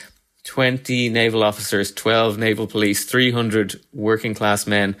 desconocidos, 20 naval officers, 12 naval police, 300 working class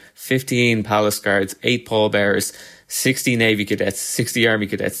men, 15 palace guards, 8 pallbearers, 60 Navy cadets, 60 Army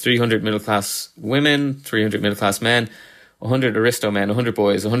cadets, 300 middle class women, 300 middle class men, 100 aristo men, 100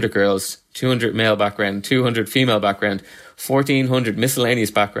 boys, 100 girls, 200 male background, 200 female background, 1,400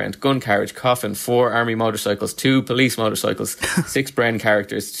 miscellaneous background, gun carriage, coffin, 4 army motorcycles, 2 police motorcycles, 6 Bren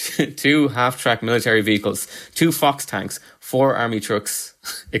characters, 2 half-track military vehicles, 2 Fox tanks, 4 army trucks,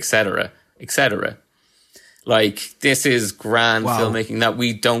 etc., etc. Like, this is grand filmmaking that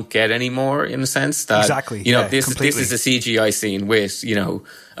we don't get anymore, in a sense that, exactly, you know, this is a CGI scene with, you know,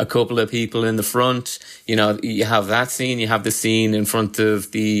 a couple of people in the front. You know, you have that scene, you have the scene in front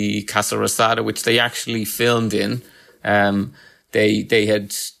of the Casa Rosada, which they actually filmed in. They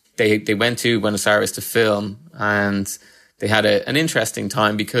went to Buenos Aires to film, and they had an interesting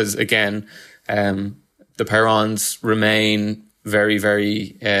time because, again, the Perrons remain very,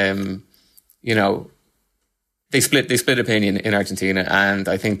 very, you know, they split opinion in Argentina, and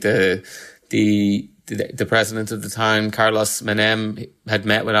I think the president at the time, Carlos Menem, had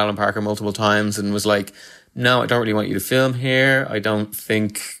met with Alan Parker multiple times and was like, "No, I don't really want you to film here. I don't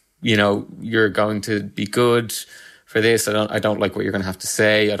think, you know, you're going to be good for this. I don't like what you're going to have to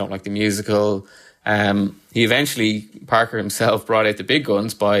say. I don't like the musical." He eventually, Parker himself, brought out the big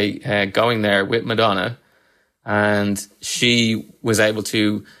guns by going there with Madonna, and she was able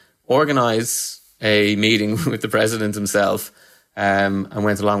to organize a meeting with the president himself, and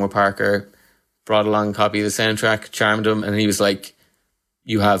went along with Parker, brought along a copy of the soundtrack, charmed him, and he was like,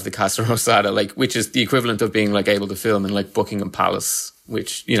 "You have the Casa Rosada," like, which is the equivalent of being like able to film in like Buckingham Palace,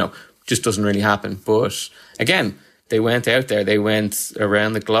 which, you know, just doesn't really happen. But again, they went out there, they went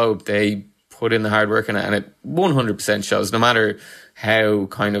around the globe, they put in the hard work, and it 100% shows, no matter how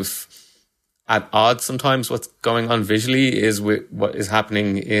kind of at odds sometimes what's going on visually is with what is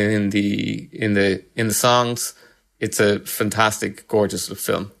happening in the songs. It's a fantastic, gorgeous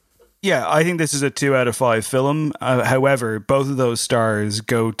film. Yeah, I think this is a 2 out of 5 film. However, both of those stars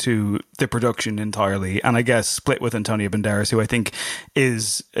go to the production entirely, and I guess split with Antonio Banderas, who I think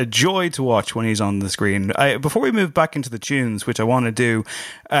is a joy to watch when he's on the screen. Before we move back into the tunes, which I want to do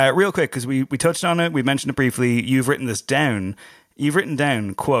real quick, because we touched on it, we mentioned it briefly, you've written this down. You've written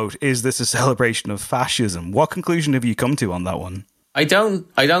down, quote, "Is this a celebration of fascism?" What conclusion have you come to on that one? I don't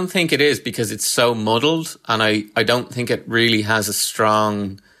think it is, because it's so muddled, and I don't think it really has a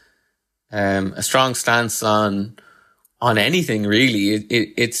strong stance on anything really.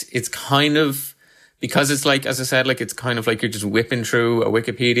 It's kind of, because it's like, as I said, like, it's kind of like you're just whipping through a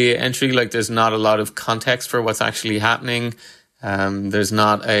Wikipedia entry. Like, there's not a lot of context for what's actually happening. There's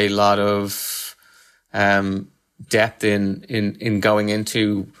not a lot of depth in going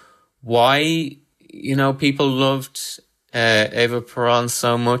into why, you know, people loved Eva Perón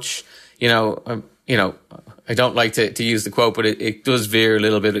so much. You know, I don't like to use the quote, but it does veer a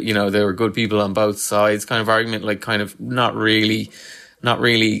little bit. You know, there were good people on both sides kind of argument, like kind of not really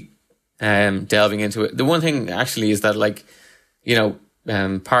delving into it. The one thing actually is that, like, you know,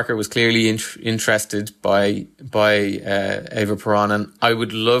 Parker was clearly interested by Eva Peron, and I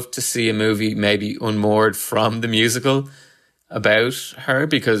would love to see a movie maybe unmoored from the musical about her,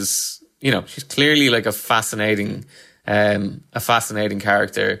 because, you know, she's clearly like a fascinating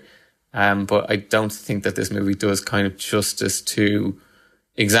character. But I don't think that this movie does kind of justice to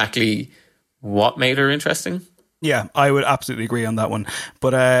exactly what made her interesting. Yeah, I would absolutely agree on that one.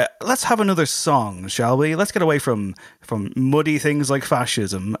 But let's have another song, shall we? Let's get away from muddy things like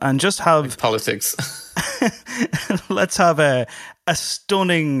fascism and just have... Like politics. Let's have a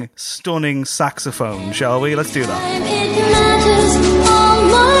stunning saxophone, shall we? Let's do that. It matters, all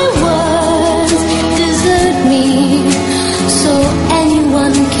my words desert me, so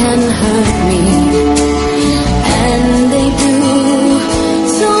anyone can hurt me, and they do.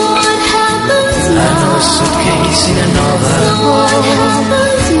 So what happens now? I know a suitcase in another world.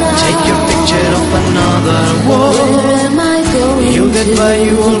 Take your picture of another world. Where am I going? You'll get by,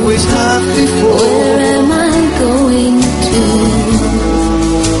 you always have before. Where am I going to?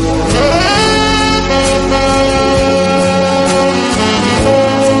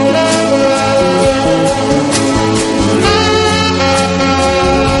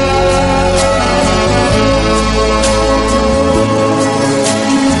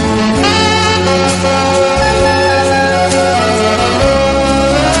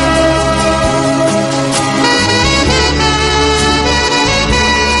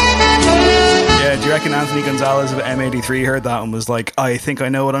 Anthony Gonzalez of M83 heard that and was like, I think I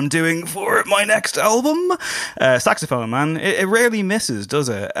know what I'm doing for my next album. Saxophone, man. It rarely misses, does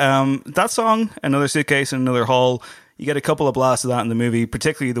it? That song, Another Suitcase in Another Hall, you get a couple of blasts of that in the movie,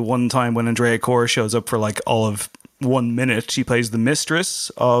 particularly the one time when Andrea Corr shows up for like all of 1 minute. She plays the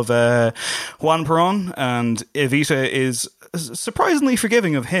mistress of Juan Perón, and Evita is surprisingly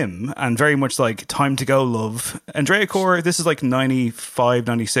forgiving of him and very much like time to go love. Andrea Corr, this is like 95,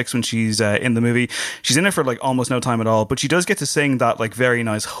 96 when she's in the movie. She's in it for like almost no time at all, but she does get to sing that like very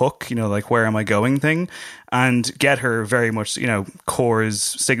nice hook, you know, like where am I going thing, and get her very much, you know, Corr's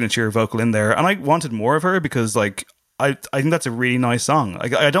signature vocal in there. And I wanted more of her because like I think that's a really nice song.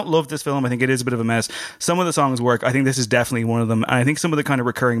 I don't love this film. I think it is a bit of a mess. Some of the songs work. I think this is definitely one of them. And I think some of the kind of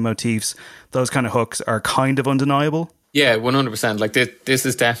recurring motifs, those kind of hooks are kind of undeniable. Yeah, 100%. Like this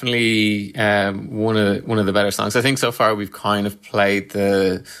is definitely one of the better songs. I think so far we've kind of played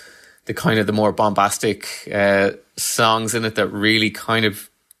the kind of the more bombastic songs in it that really kind of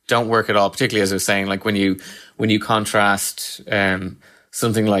don't work at all. Particularly, as I was saying, like when you contrast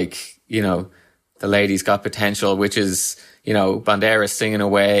something like, you know, The Lady's Got Potential, which is, you know, Banderas singing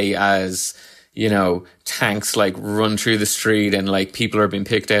away as, you know, tanks like run through the street and like people are being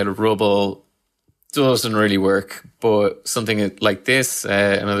picked out of rubble, doesn't really work. But something like this,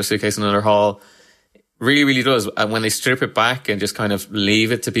 Another Suitcase in Another Hall, really, really does. And when they strip it back and just kind of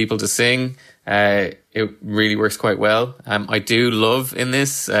leave it to people to sing, it really works quite well. I do love in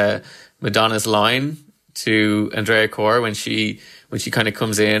this Madonna's line to Andrea Corr when she kind of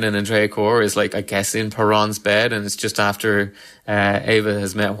comes in, and Andrea Corr is like, I guess, in Peron's bed, and it's just after Ava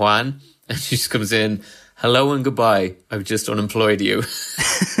has met Juan, and she just comes in, hello and goodbye, I've just unemployed you.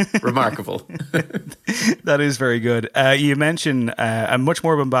 Remarkable. That is very good. You mentioned a much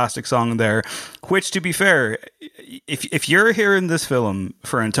more bombastic song there, which, to be fair, if you're hearing this film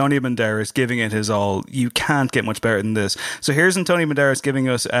for Antonio Banderas giving it his all, you can't get much better than this. So here's Antonio Banderas giving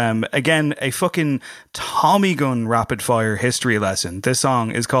us, again, a fucking Tommy gun rapid fire history lesson. This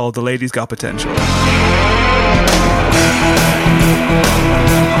song is called The Lady's Got Potential.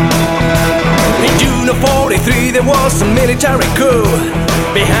 In June of 43 there was a military coup.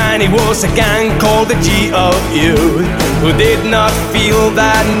 Behind it was a gang called the GOU, who did not feel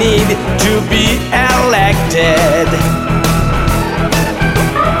that need to be elected.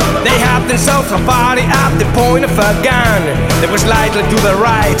 They had themselves a party at the point of a gun that was slightly to the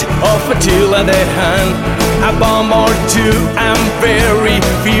right of Attila the Hun. A bomb or two and very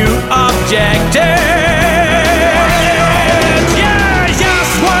few objected.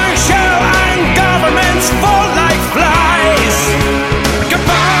 Fall like flies.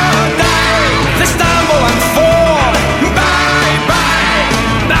 Goodbye, they stumble and fall. Bye bye,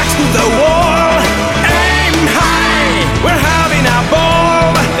 back to the wall. Aim high, we're having a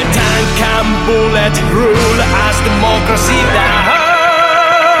ball. The tank and bullet rule as democracy dies.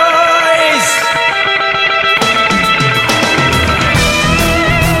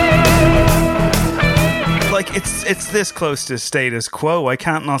 this close to status quo. I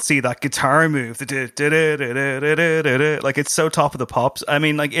can't not see that guitar move. Like, it's so top of the pops. I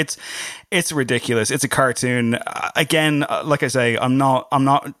mean, like, it's ridiculous. It's a cartoon. Again, like I say, I'm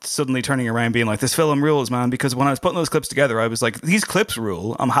not suddenly turning around being like, this film rules, man, because when I was putting those clips together, I was like, these clips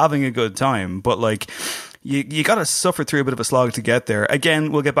rule. I'm having a good time, but like, you got to suffer through a bit of a slog to get there.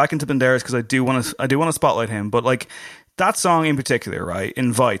 Again, we'll get back into Banderas because I do want to spotlight him, but like, that song in particular, right,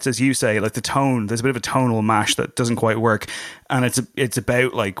 invites, as you say, like the tone, there's a bit of a tonal mash that doesn't quite work. And it's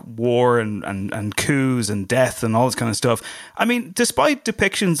about like war and coups and death and all this kind of stuff. I mean, despite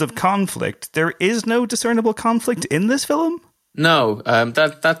depictions of conflict, there is no discernible conflict in this film. No,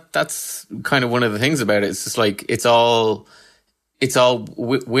 that's kind of one of the things about it. It's just like, it's all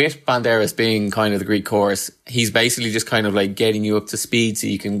with Banderas being kind of the Greek chorus, he's basically just kind of like getting you up to speed so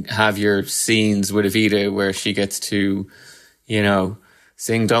you can have your scenes with Evita where she gets to, you know,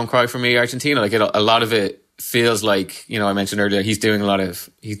 sing "Don't Cry for Me, Argentina." Like, a lot of it feels like, you know, I mentioned earlier, he's doing a lot of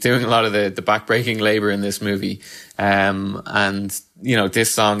the backbreaking labor in this movie. And, you know,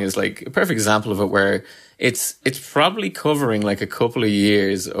 this song is like a perfect example of it, where it's probably covering like a couple of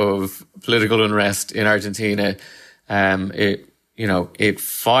years of political unrest in Argentina. It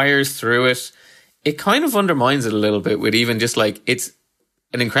fires through it. It kind of undermines it a little bit with even just like, it's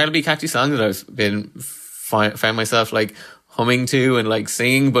an incredibly catchy song that I've been found myself like humming to and like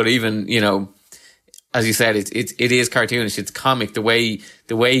singing. But even, you know, as you said, it is cartoonish. It's comic. The way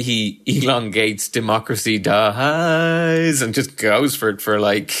he elongates "Democracy Dies" and just goes for it for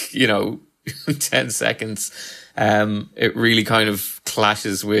like, you know, 10 seconds. It really kind of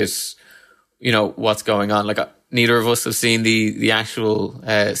clashes with, you know, what's going on. Like, neither of us have seen the actual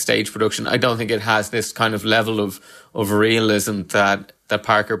stage production. I don't think it has this kind of level of realism that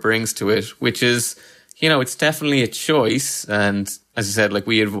Parker brings to it, which is, you know, it's definitely a choice. And as I said, like,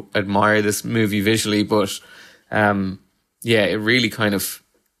 we admire this movie visually, but it really kind of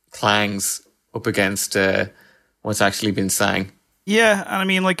clangs up against what's actually been sang. Yeah, and I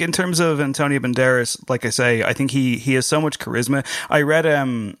mean, like, in terms of Antonio Banderas, like I say, I think he has so much charisma. I read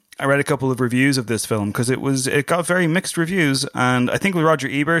a couple of reviews of this film because it got very mixed reviews, and I think with Roger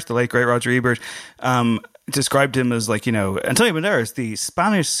Ebert, the late great Roger Ebert, described him as, like, you know, Antonio Banderas, the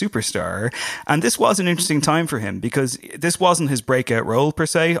Spanish superstar. And this was an interesting time for him because this wasn't his breakout role per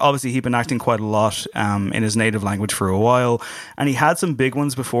se. Obviously, he'd been acting quite a lot in his native language for a while, and he had some big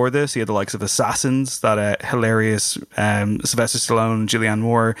ones before this. He had the likes of Assassins, that hilarious Sylvester Stallone, Julianne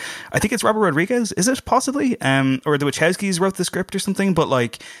Moore. I think it's Robert Rodriguez, is it possibly? Or the Wachowskis wrote the script or something, but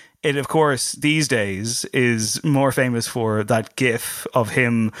like, it, of course, these days is more famous for that gif of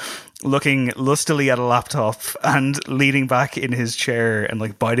him looking lustily at a laptop and leaning back in his chair and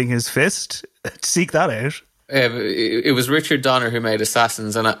like biting his fist. Seek that out. It was Richard Donner who made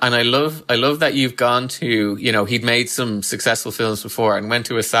Assassins, and I love that you've gone to, you know, he'd made some successful films before and went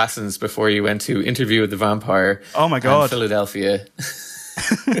to Assassins before you went to Interview with the Vampire. Oh my God. Philadelphia.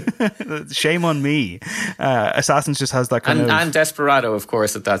 Shame on me. Assassins just has that kind of... And Desperado, of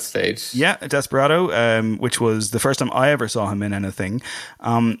course, at that stage. Yeah, Desperado, which was the first time I ever saw him in anything.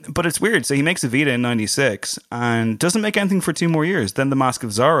 But it's weird. So he makes Evita in 96 and doesn't make anything for 2 more years. Then The Mask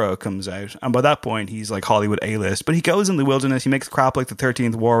of Zorro comes out. And by that point, he's like Hollywood A-list. But he goes in the wilderness. He makes crap like The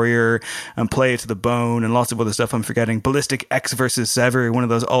 13th Warrior and Play It to the Bone and lots of other stuff I'm forgetting. Ballistic X versus Sever, one of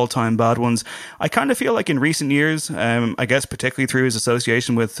those all-time bad ones. I kind of feel like in recent years, I guess particularly through his association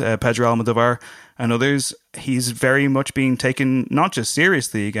with Pedro Almodovar and others, he's very much being taken not just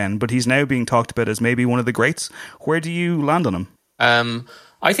seriously again, but he's now being talked about as maybe one of the greats. Where do you land on him?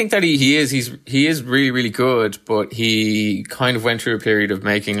 I think that he is really, really good, but he kind of went through a period of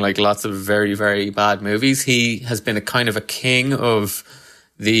making like lots of very, very bad movies. He has been a kind of a king of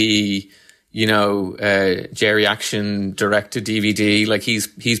the, you know, Jerry Action direct to DVD. Like, he's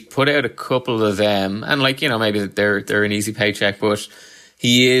put out a couple of them, and like, you know, maybe they're an easy paycheck, but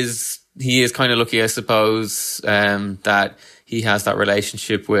he is kind of lucky, I suppose, that he has that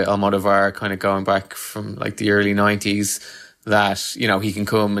relationship with Almodovar kind of going back from like the early 90s, that, you know, he can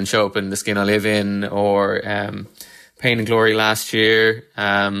come and show up in The Skin I Live In or Pain and Glory last year.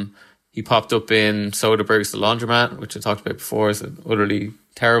 He popped up in Soderbergh's The Laundromat, which I talked about before. It's an utterly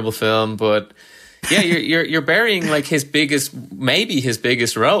terrible film, but yeah, you're burying like his biggest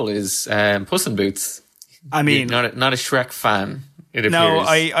role is Puss in Boots. I mean, not a Shrek fan. It appears. No,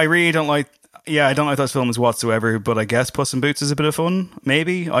 I really don't like. Yeah, I don't like those films whatsoever. But I guess Puss in Boots is a bit of fun.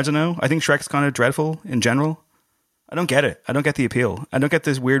 Maybe, I don't know. I think Shrek's kind of dreadful in general. I don't get it. I don't get the appeal. I don't get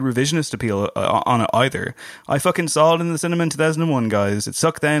this weird revisionist appeal on it either. I fucking saw it in the cinema in 2001, guys. It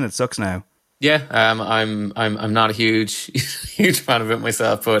sucked then. It sucks now. Yeah, I'm not a huge fan of it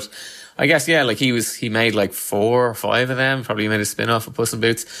myself, but I guess, yeah, like he made like 4 or 5 of them, probably made a spin-off of Puss in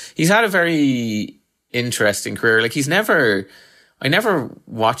Boots. He's had a very interesting career. Like I never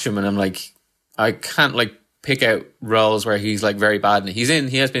watch him and I'm like, I can't like pick out roles where he's like very bad. And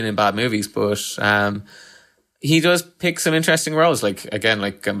he has been in bad movies, but he does pick some interesting roles. Like, again,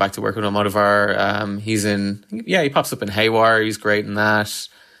 like going back to work with Almodovar, he pops up in Haywire. He's great in that.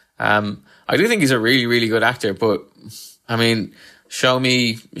 I do think he's a really, really good actor, but I mean, show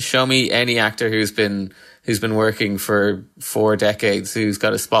me any actor who's been working for 4 decades, who's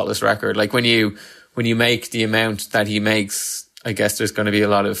got a spotless record. Like when you make the amount that he makes, I guess there's going to be a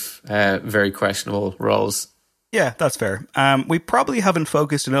lot of very questionable roles. Yeah, that's fair. We probably haven't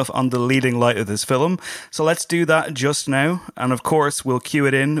focused enough on the leading light of this film, so let's do that just now. And of course, we'll cue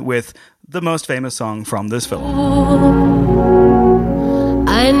it in with the most famous song from this film.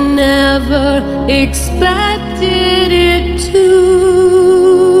 I never expected it to.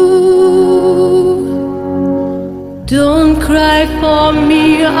 Don't cry for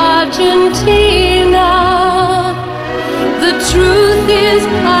me, Argentina. The truth is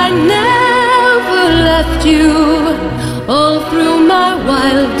I never left you. All through my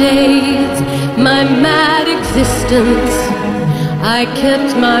wild days, my mad existence, I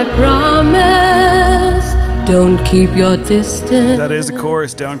kept my promise. Don't keep your distance. That is, of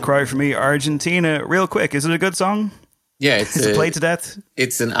course, Don't Cry For Me, Argentina. Real quick, is it a good song? Yeah, is it played to death?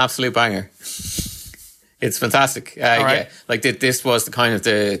 It's an absolute banger. It's fantastic. All right. Yeah, like this was the kind of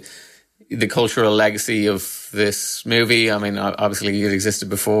the cultural legacy of this movie. I mean, obviously it existed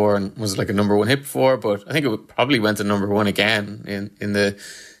before and was like a number 1 hit before, but I think it probably went to number 1 again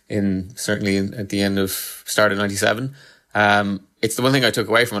certainly at the end of start of 97. It's the one thing I took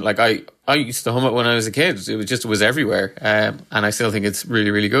away from it. Like I used to hum it when I was a kid. It was everywhere. And I still think it's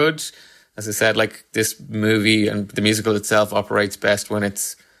really, really good. As I said, like this movie and the musical itself operates best when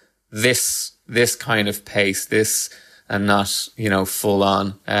it's this kind of pace, and not, full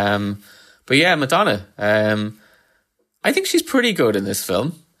on. But yeah, Madonna, I think she's pretty good in this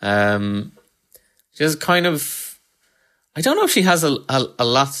film. She's kind of, I don't know if she has a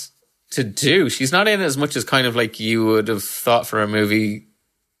lot to do. She's not in as much as kind of like you would have thought for a movie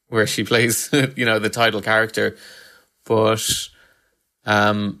where she plays, the title character. But,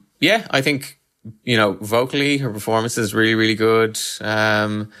 I think, vocally her performance is really, really good.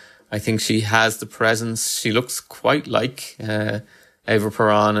 I think she has the presence. She looks quite like Eva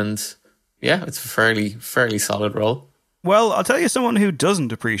Peron, and yeah, it's a fairly solid role. Well, I'll tell you someone who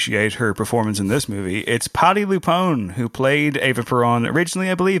doesn't appreciate her performance in this movie. It's Patti LuPone, who played Eva Peron originally,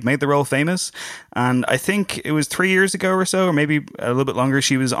 I believe, made the role famous. And I think it was 3 years ago or so, or maybe a little bit longer,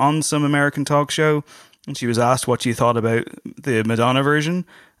 she was on some American talk show and she was asked what she thought about the Madonna version.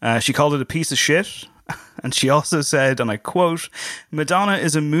 She called it a piece of shit. And she also said, and I quote, "Madonna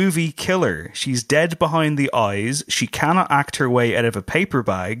is a movie killer. She's dead behind the eyes. She cannot act her way out of a paper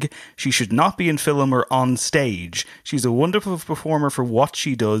bag. She should not be in film or on stage. She's a wonderful performer for what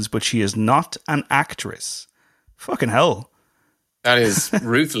she does, but she is not an actress." Fucking hell. That is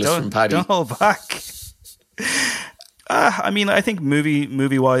ruthless from Patti. Don't hold back. I think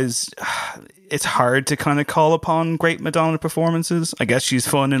movie-wise, it's hard to kind of call upon great Madonna performances. I guess she's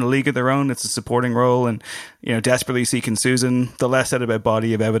fun in A League of Their Own. It's a supporting role, and Desperately Seeking Susan. The less said about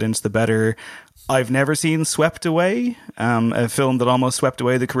Body of Evidence, the better. I've never seen Swept Away, a film that almost swept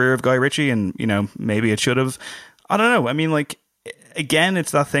away the career of Guy Ritchie, and maybe it should have. I don't know. I mean, like, again,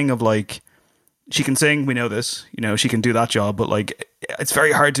 it's that thing of like, she can sing, we know this. She can do that job, but like, it's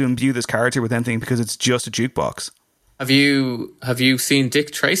very hard to imbue this character with anything because it's just a jukebox. Have you seen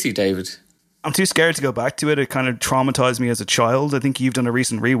Dick Tracy, David? I'm too scared to go back to it. It kind of traumatized me as a child. I think you've done a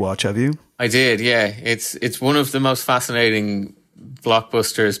recent rewatch, have you? I did, yeah. It's one of the most fascinating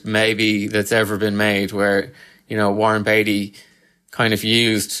blockbusters maybe that's ever been made, where, Warren Beatty kind of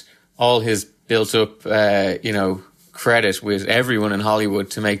used all his built-up, credit with everyone in Hollywood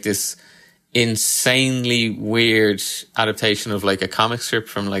to make this insanely weird adaptation of like a comic strip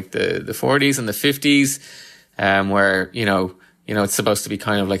from like the 40s and the 50s. Where, it's supposed to be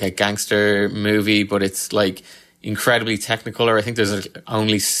kind of like a gangster movie, but it's like incredibly technicolor. I think there's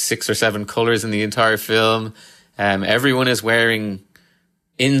only 6 or 7 colors in the entire film. Everyone is wearing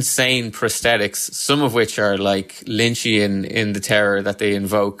insane prosthetics, some of which are like Lynchian in the terror that they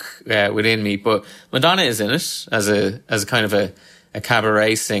invoke within me. But Madonna is in it as a kind of a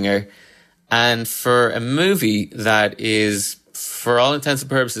cabaret singer. And for a movie that is, for all intents and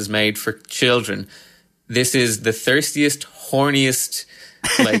purposes, made for children, this is the thirstiest, horniest,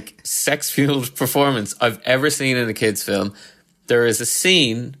 like sex-fueled performance I've ever seen in a kid's film. There is a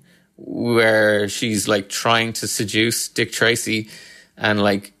scene where she's like trying to seduce Dick Tracy, and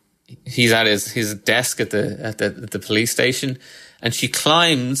like he's at his desk at the police station, and she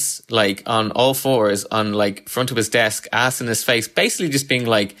climbs like on all fours on like front of his desk, ass in his face, basically just being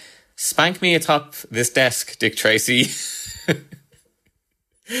like, "Spank me atop this desk, Dick Tracy."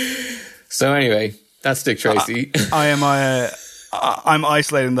 So anyway, that's Dick Tracy. I'm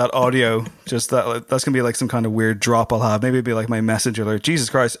isolating that audio. Just that's gonna be like some kind of weird drop I'll have. Maybe it'd be like my message alert. Jesus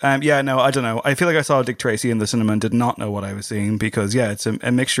Christ. Yeah, no, I don't know. I feel like I saw Dick Tracy in the cinema and did not know what I was seeing, because yeah, it's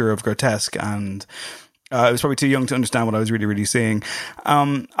a mixture of grotesque and I was probably too young to understand what I was really, really seeing.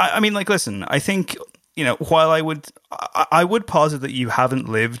 I mean, like, listen, I think, you know, while I would posit that you haven't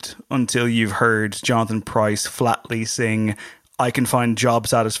lived until you've heard Jonathan Pryce flatly sing "I Can Find Job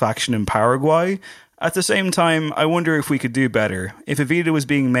Satisfaction in Paraguay." At the same time, I wonder if we could do better. If Evita was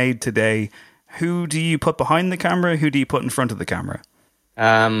being made today, who do you put behind the camera? Who do you put in front of the camera?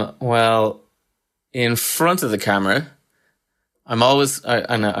 Well, in front of the camera, I'm always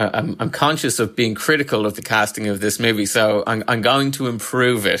I'm conscious of being critical of the casting of this movie, so I'm going to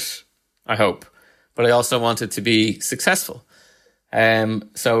improve it, I hope. But I also want it to be successful.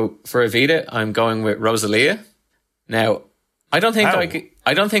 So for Evita, I'm going with Rosalia. Now, I don't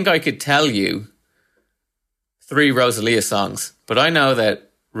think I could tell you 3 Rosalia songs, but I know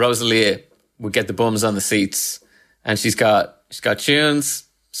that Rosalia would get the bums on the seats, and she's got tunes,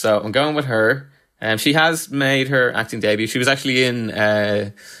 so I'm going with her. She has made her acting debut. She was actually in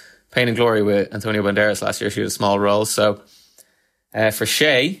Pain and Glory with Antonio Banderas last year. She had a small role. So for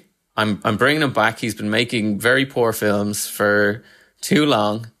Shay, I'm bringing him back. He's been making very poor films for too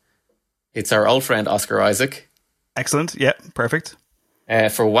long. It's our old friend Oscar Isaac. Excellent. Yeah, perfect.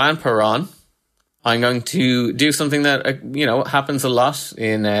 For Juan Perón, I'm going to do something that happens a lot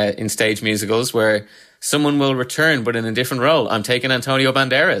in stage musicals, where someone will return but in a different role. I'm taking Antonio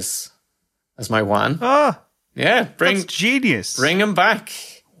Banderas as my Juan. Ah, yeah, that's genius. Bring him back.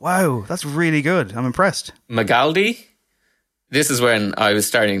 Wow, that's really good. I'm impressed. Magaldi. This is when I was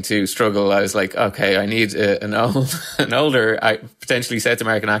starting to struggle. I was like, okay, I need an older, potentially South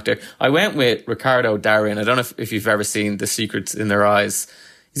American actor. I went with Ricardo Darín. I don't know if you've ever seen The Secrets in Their Eyes.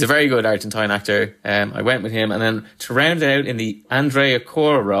 He's a very good Argentine actor. I went with him. And then to round it out in the Andrea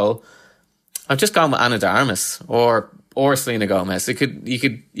Cora role, I've just gone with Ana de Armas or Selena Gomez. You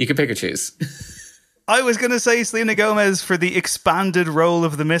could pick or choose. I was going to say Selena Gomez for the expanded role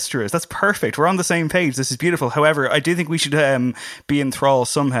of the mistress. That's perfect. We're on the same page. This is beautiful. However, I do think we should be in thrall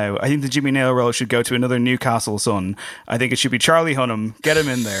somehow. I think the Jimmy Nail role should go to another Newcastle son. I think it should be Charlie Hunnam. Get him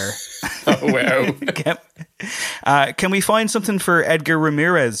in there. Oh, wow. Can we find something for Edgar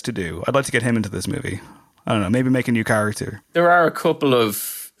Ramirez to do? I'd like to get him into this movie. I don't know. Maybe make a new character. There are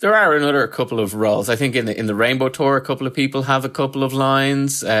another couple of roles. I think in the Rainbow Tour, a couple of people have a couple of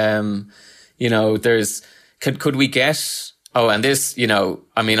lines. Could we get? Oh, and this,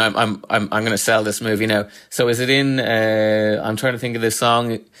 I mean, I'm going to sell this movie now. So is it in? I'm trying to think of this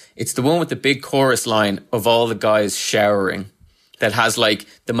song. It's the one with the big chorus line of all the guys showering, that has like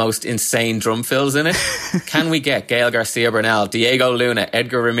the most insane drum fills in it. Can we get Gael Garcia Bernal, Diego Luna,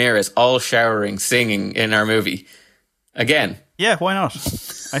 Edgar Ramirez all showering, singing in our movie again? Yeah, why not?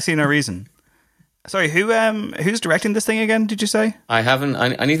 I see no reason. Sorry, who's directing this thing again, did you say? I haven't.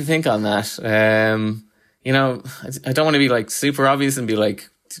 I need to think on that. I don't want to be like super obvious and be like,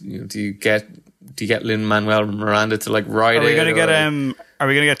 do you get Lin-Manuel Miranda to like write it? Are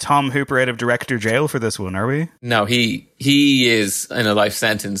we gonna get Tom Hooper out of director jail for this one, are we? No, he is in a life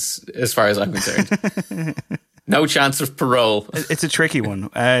sentence as far as I'm concerned. No chance of parole. It's a tricky one.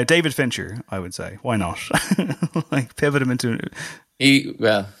 David Fincher, I would say. Why not? Like pivot him into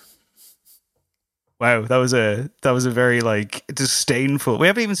Wow, that was a very like disdainful. We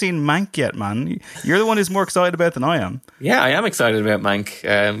haven't even seen Mank yet, man. You're the one who's more excited about than I am. Yeah, I am excited about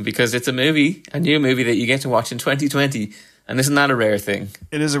Mank because it's a new movie that you get to watch in 2020, and isn't that a rare thing?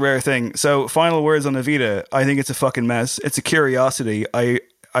 It is a rare thing. So, final words on Evita. I think it's a fucking mess. It's a curiosity.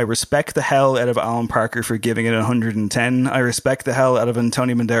 I respect the hell out of Alan Parker for giving it 110. I respect the hell out of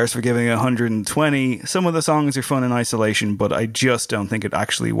Antonio Banderas for giving it 120. Some of the songs are fun in isolation, but I just don't think it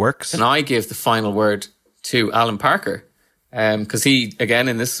actually works. And I give the final word to Alan Parker, because he, again,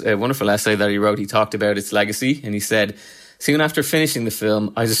 in this wonderful essay that he wrote, he talked about its legacy, and he said, soon after finishing the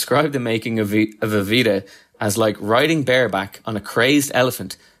film, I described the making of Evita as like riding bareback on a crazed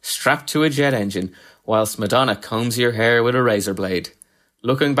elephant strapped to a jet engine whilst Madonna combs your hair with a razor blade.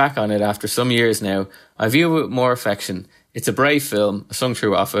 Looking back on it after some years now, I view it with more affection. It's a brave film, a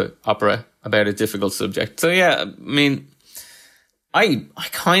sung-through opera about a difficult subject. So yeah, I mean, I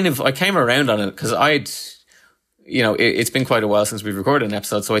came around on it because it's been quite a while since we've recorded an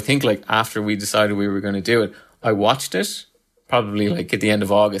episode. So I think like after we decided we were going to do it, I watched it probably like at the end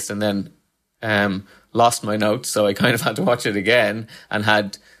of August, and then lost my notes, so I kind of had to watch it again, and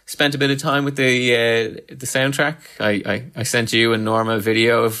had spent a bit of time with the soundtrack. I sent you and Norma a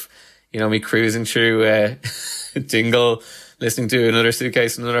video of, you know, me cruising through Dingle, listening to Another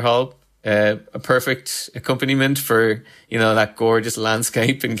Suitcase, Another Hole. A perfect accompaniment for, you know, that gorgeous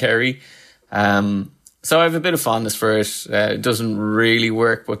landscape in Kerry. So I have a bit of fondness for it. It doesn't really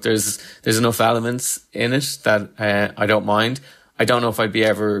work, but there's enough elements in it that I don't mind. I don't know if I'd be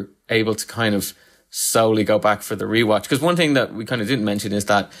ever able to kind of solely go back for the rewatch. Because one thing that we kind of didn't mention is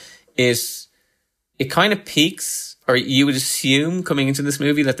that it kind of peaks, or you would assume coming into this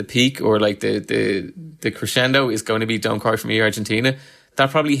movie that the peak, or like the crescendo, is going to be Don't Cry For Me, Argentina. That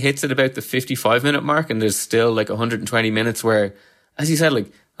probably hits at about the 55-minute mark, and there's still like 120 minutes where, as you said,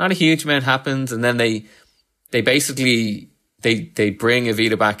 like not a huge amount happens, and then they basically bring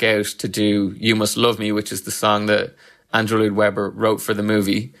Evita back out to do You Must Love Me, which is the song that Andrew Lloyd Webber wrote for the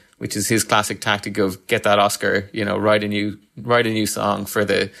movie, which is his classic tactic of get that Oscar, you know, write a new song for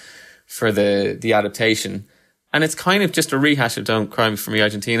the adaptation. And it's kind of just a rehash of Don't Cry For Me,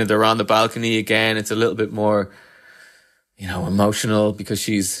 Argentina. They're on the balcony again. It's a little bit more, you know, emotional because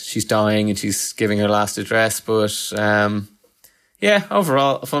she's dying and she's giving her last address. But yeah,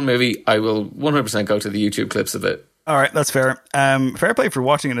 overall, a fun movie. I will 100% go to the YouTube clips of it. All right, that's fair. Fair play for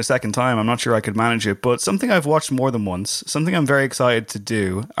watching it a second time. I'm not sure I could manage it, but something I've watched more than once, something I'm very excited to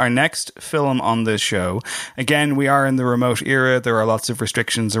do. Our next film on this show, again, we are in the remote era. There are lots of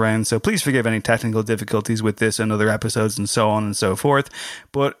restrictions around, so please forgive any technical difficulties with this and other episodes and so on and so forth.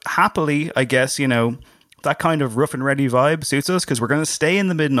 But happily, I guess, you know, that kind of rough and ready vibe suits us because we're going to stay in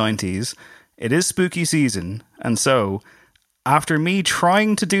the mid-90s. It is spooky season, and so after me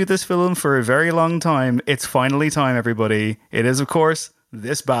trying to do this film for a very long time, it's finally time, everybody. It is, of course,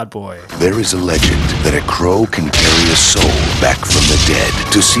 this bad boy. There is a legend that a crow can carry a soul back from the dead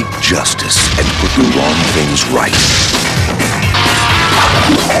to seek justice and put the wrong things right.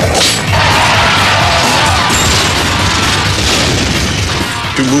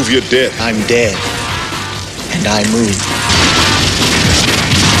 To move, you're dead. I'm dead. And I move.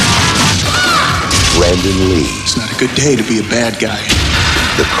 Brandon Lee. It's not a good day to be a bad guy.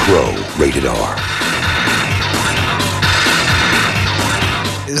 The Crow, rated R.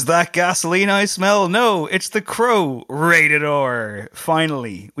 Is that gasoline I smell? No, it's The Crow, rated R.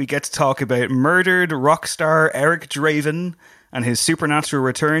 Finally, we get to talk about murdered rock star Eric Draven and his supernatural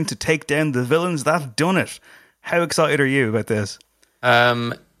return to take down the villains that done it. How excited are you about this?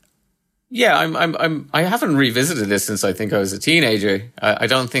 Yeah, I haven't revisited this since I think I was a teenager. I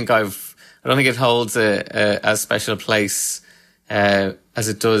don't think it holds a as special a place as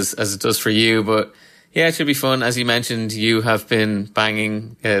it does for you. But yeah, it should be fun. As you mentioned, you have been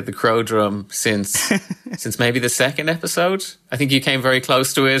banging the Crow drum since maybe the second episode. I think you came very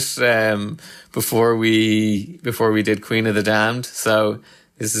close to it before we did Queen of the Damned. So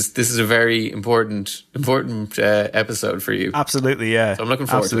this is a very important episode for you. Absolutely, yeah. So I'm looking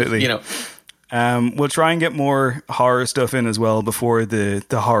forward to it. You know. We'll try and get more horror stuff in as well before the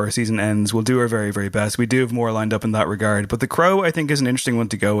horror season ends. We'll do our very, very best. We do have more lined up in that regard. But The Crow, I think, is an interesting one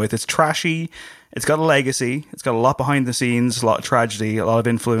to go with. It's trashy. It's got a legacy. It's got a lot behind the scenes, a lot of tragedy, a lot of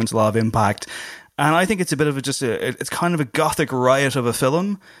influence, a lot of impact. And I think it's a bit of it's kind of a gothic riot of a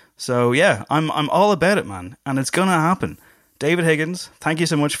film. So yeah, I'm all about it, man. And it's going to happen. David Higgins, thank you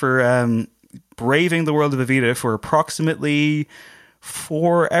so much for braving the world of Evita for approximately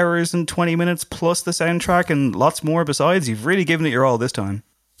 4 hours and 20 minutes plus the soundtrack and lots more besides. You've really given it your all this time.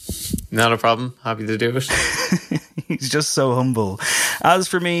 Not a problem. Happy to do it. He's just so humble. As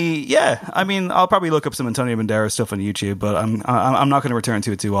for me, yeah, I mean, I'll probably look up some Antonio Banderas stuff on YouTube, but I'm not going to return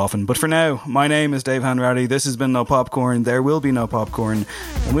to it too often. But for now, my name is Dave Hanratty. This has been No Popcorn. There will be no popcorn.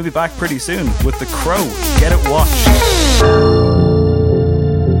 And we'll be back pretty soon with The Crow. Get it watched.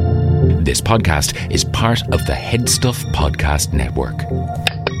 This podcast is part of the Head Stuff Podcast Network.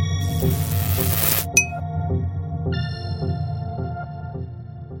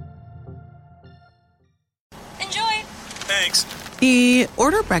 Enjoy! Thanks.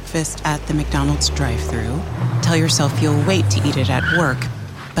 Order breakfast at the McDonald's drive-thru. Tell yourself you'll wait to eat it at work,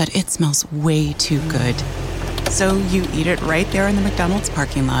 but it smells way too good. So you eat it right there in the McDonald's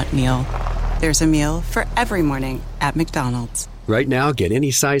parking lot meal. There's a meal for every morning at McDonald's. Right now, get any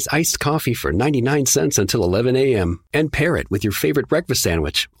size iced coffee for 99 cents until 11 a.m. and pair it with your favorite breakfast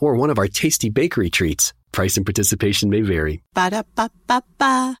sandwich or one of our tasty bakery treats. Price and participation may vary.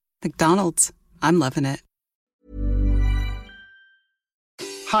 Ba-da-ba-ba-ba. McDonald's. I'm loving it.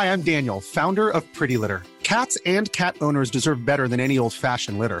 Hi, I'm Daniel, founder of Pretty Litter. Cats and cat owners deserve better than any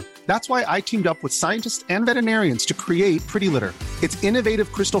old-fashioned litter. That's why I teamed up with scientists and veterinarians to create Pretty Litter. Its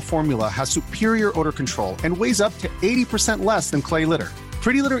innovative crystal formula has superior odor control and weighs up to 80% less than clay litter.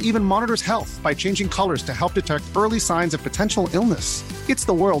 Pretty Litter even monitors health by changing colors to help detect early signs of potential illness. It's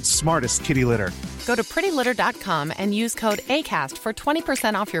the world's smartest kitty litter. Go to prettylitter.com and use code ACAST for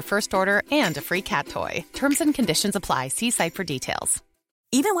 20% off your first order and a free cat toy. Terms and conditions apply. See site for details.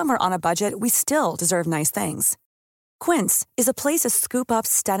 Even when we're on a budget, we still deserve nice things. Quince is a place to scoop up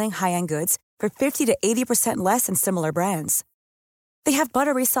stunning high-end goods for 50 to 80% less than similar brands. They have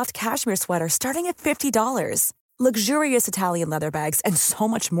buttery soft cashmere sweaters starting at $50, luxurious Italian leather bags, and so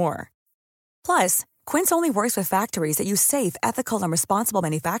much more. Plus, Quince only works with factories that use safe, ethical, and responsible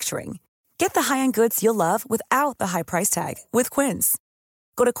manufacturing. Get the high-end goods you'll love without the high price tag with Quince.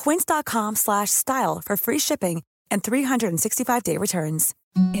 Go to quince.com/style for free shipping and 365-day returns.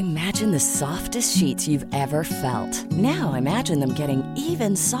 Imagine the softest sheets you've ever felt. Now imagine them getting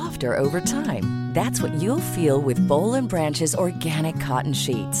even softer over time. That's what you'll feel with Boll & Branch's organic cotton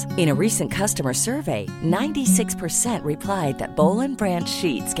sheets. In a recent customer survey, 96% replied that Boll & Branch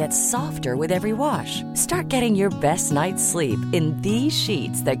sheets get softer with every wash. Start getting your best night's sleep in these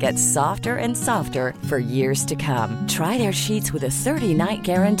sheets that get softer and softer for years to come. Try their sheets with a 30-night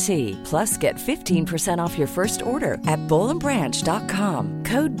guarantee. Plus, get 15% off your first order at bollandbranch.com.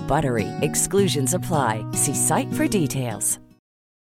 Code BUTTERY. Exclusions apply. See site for details.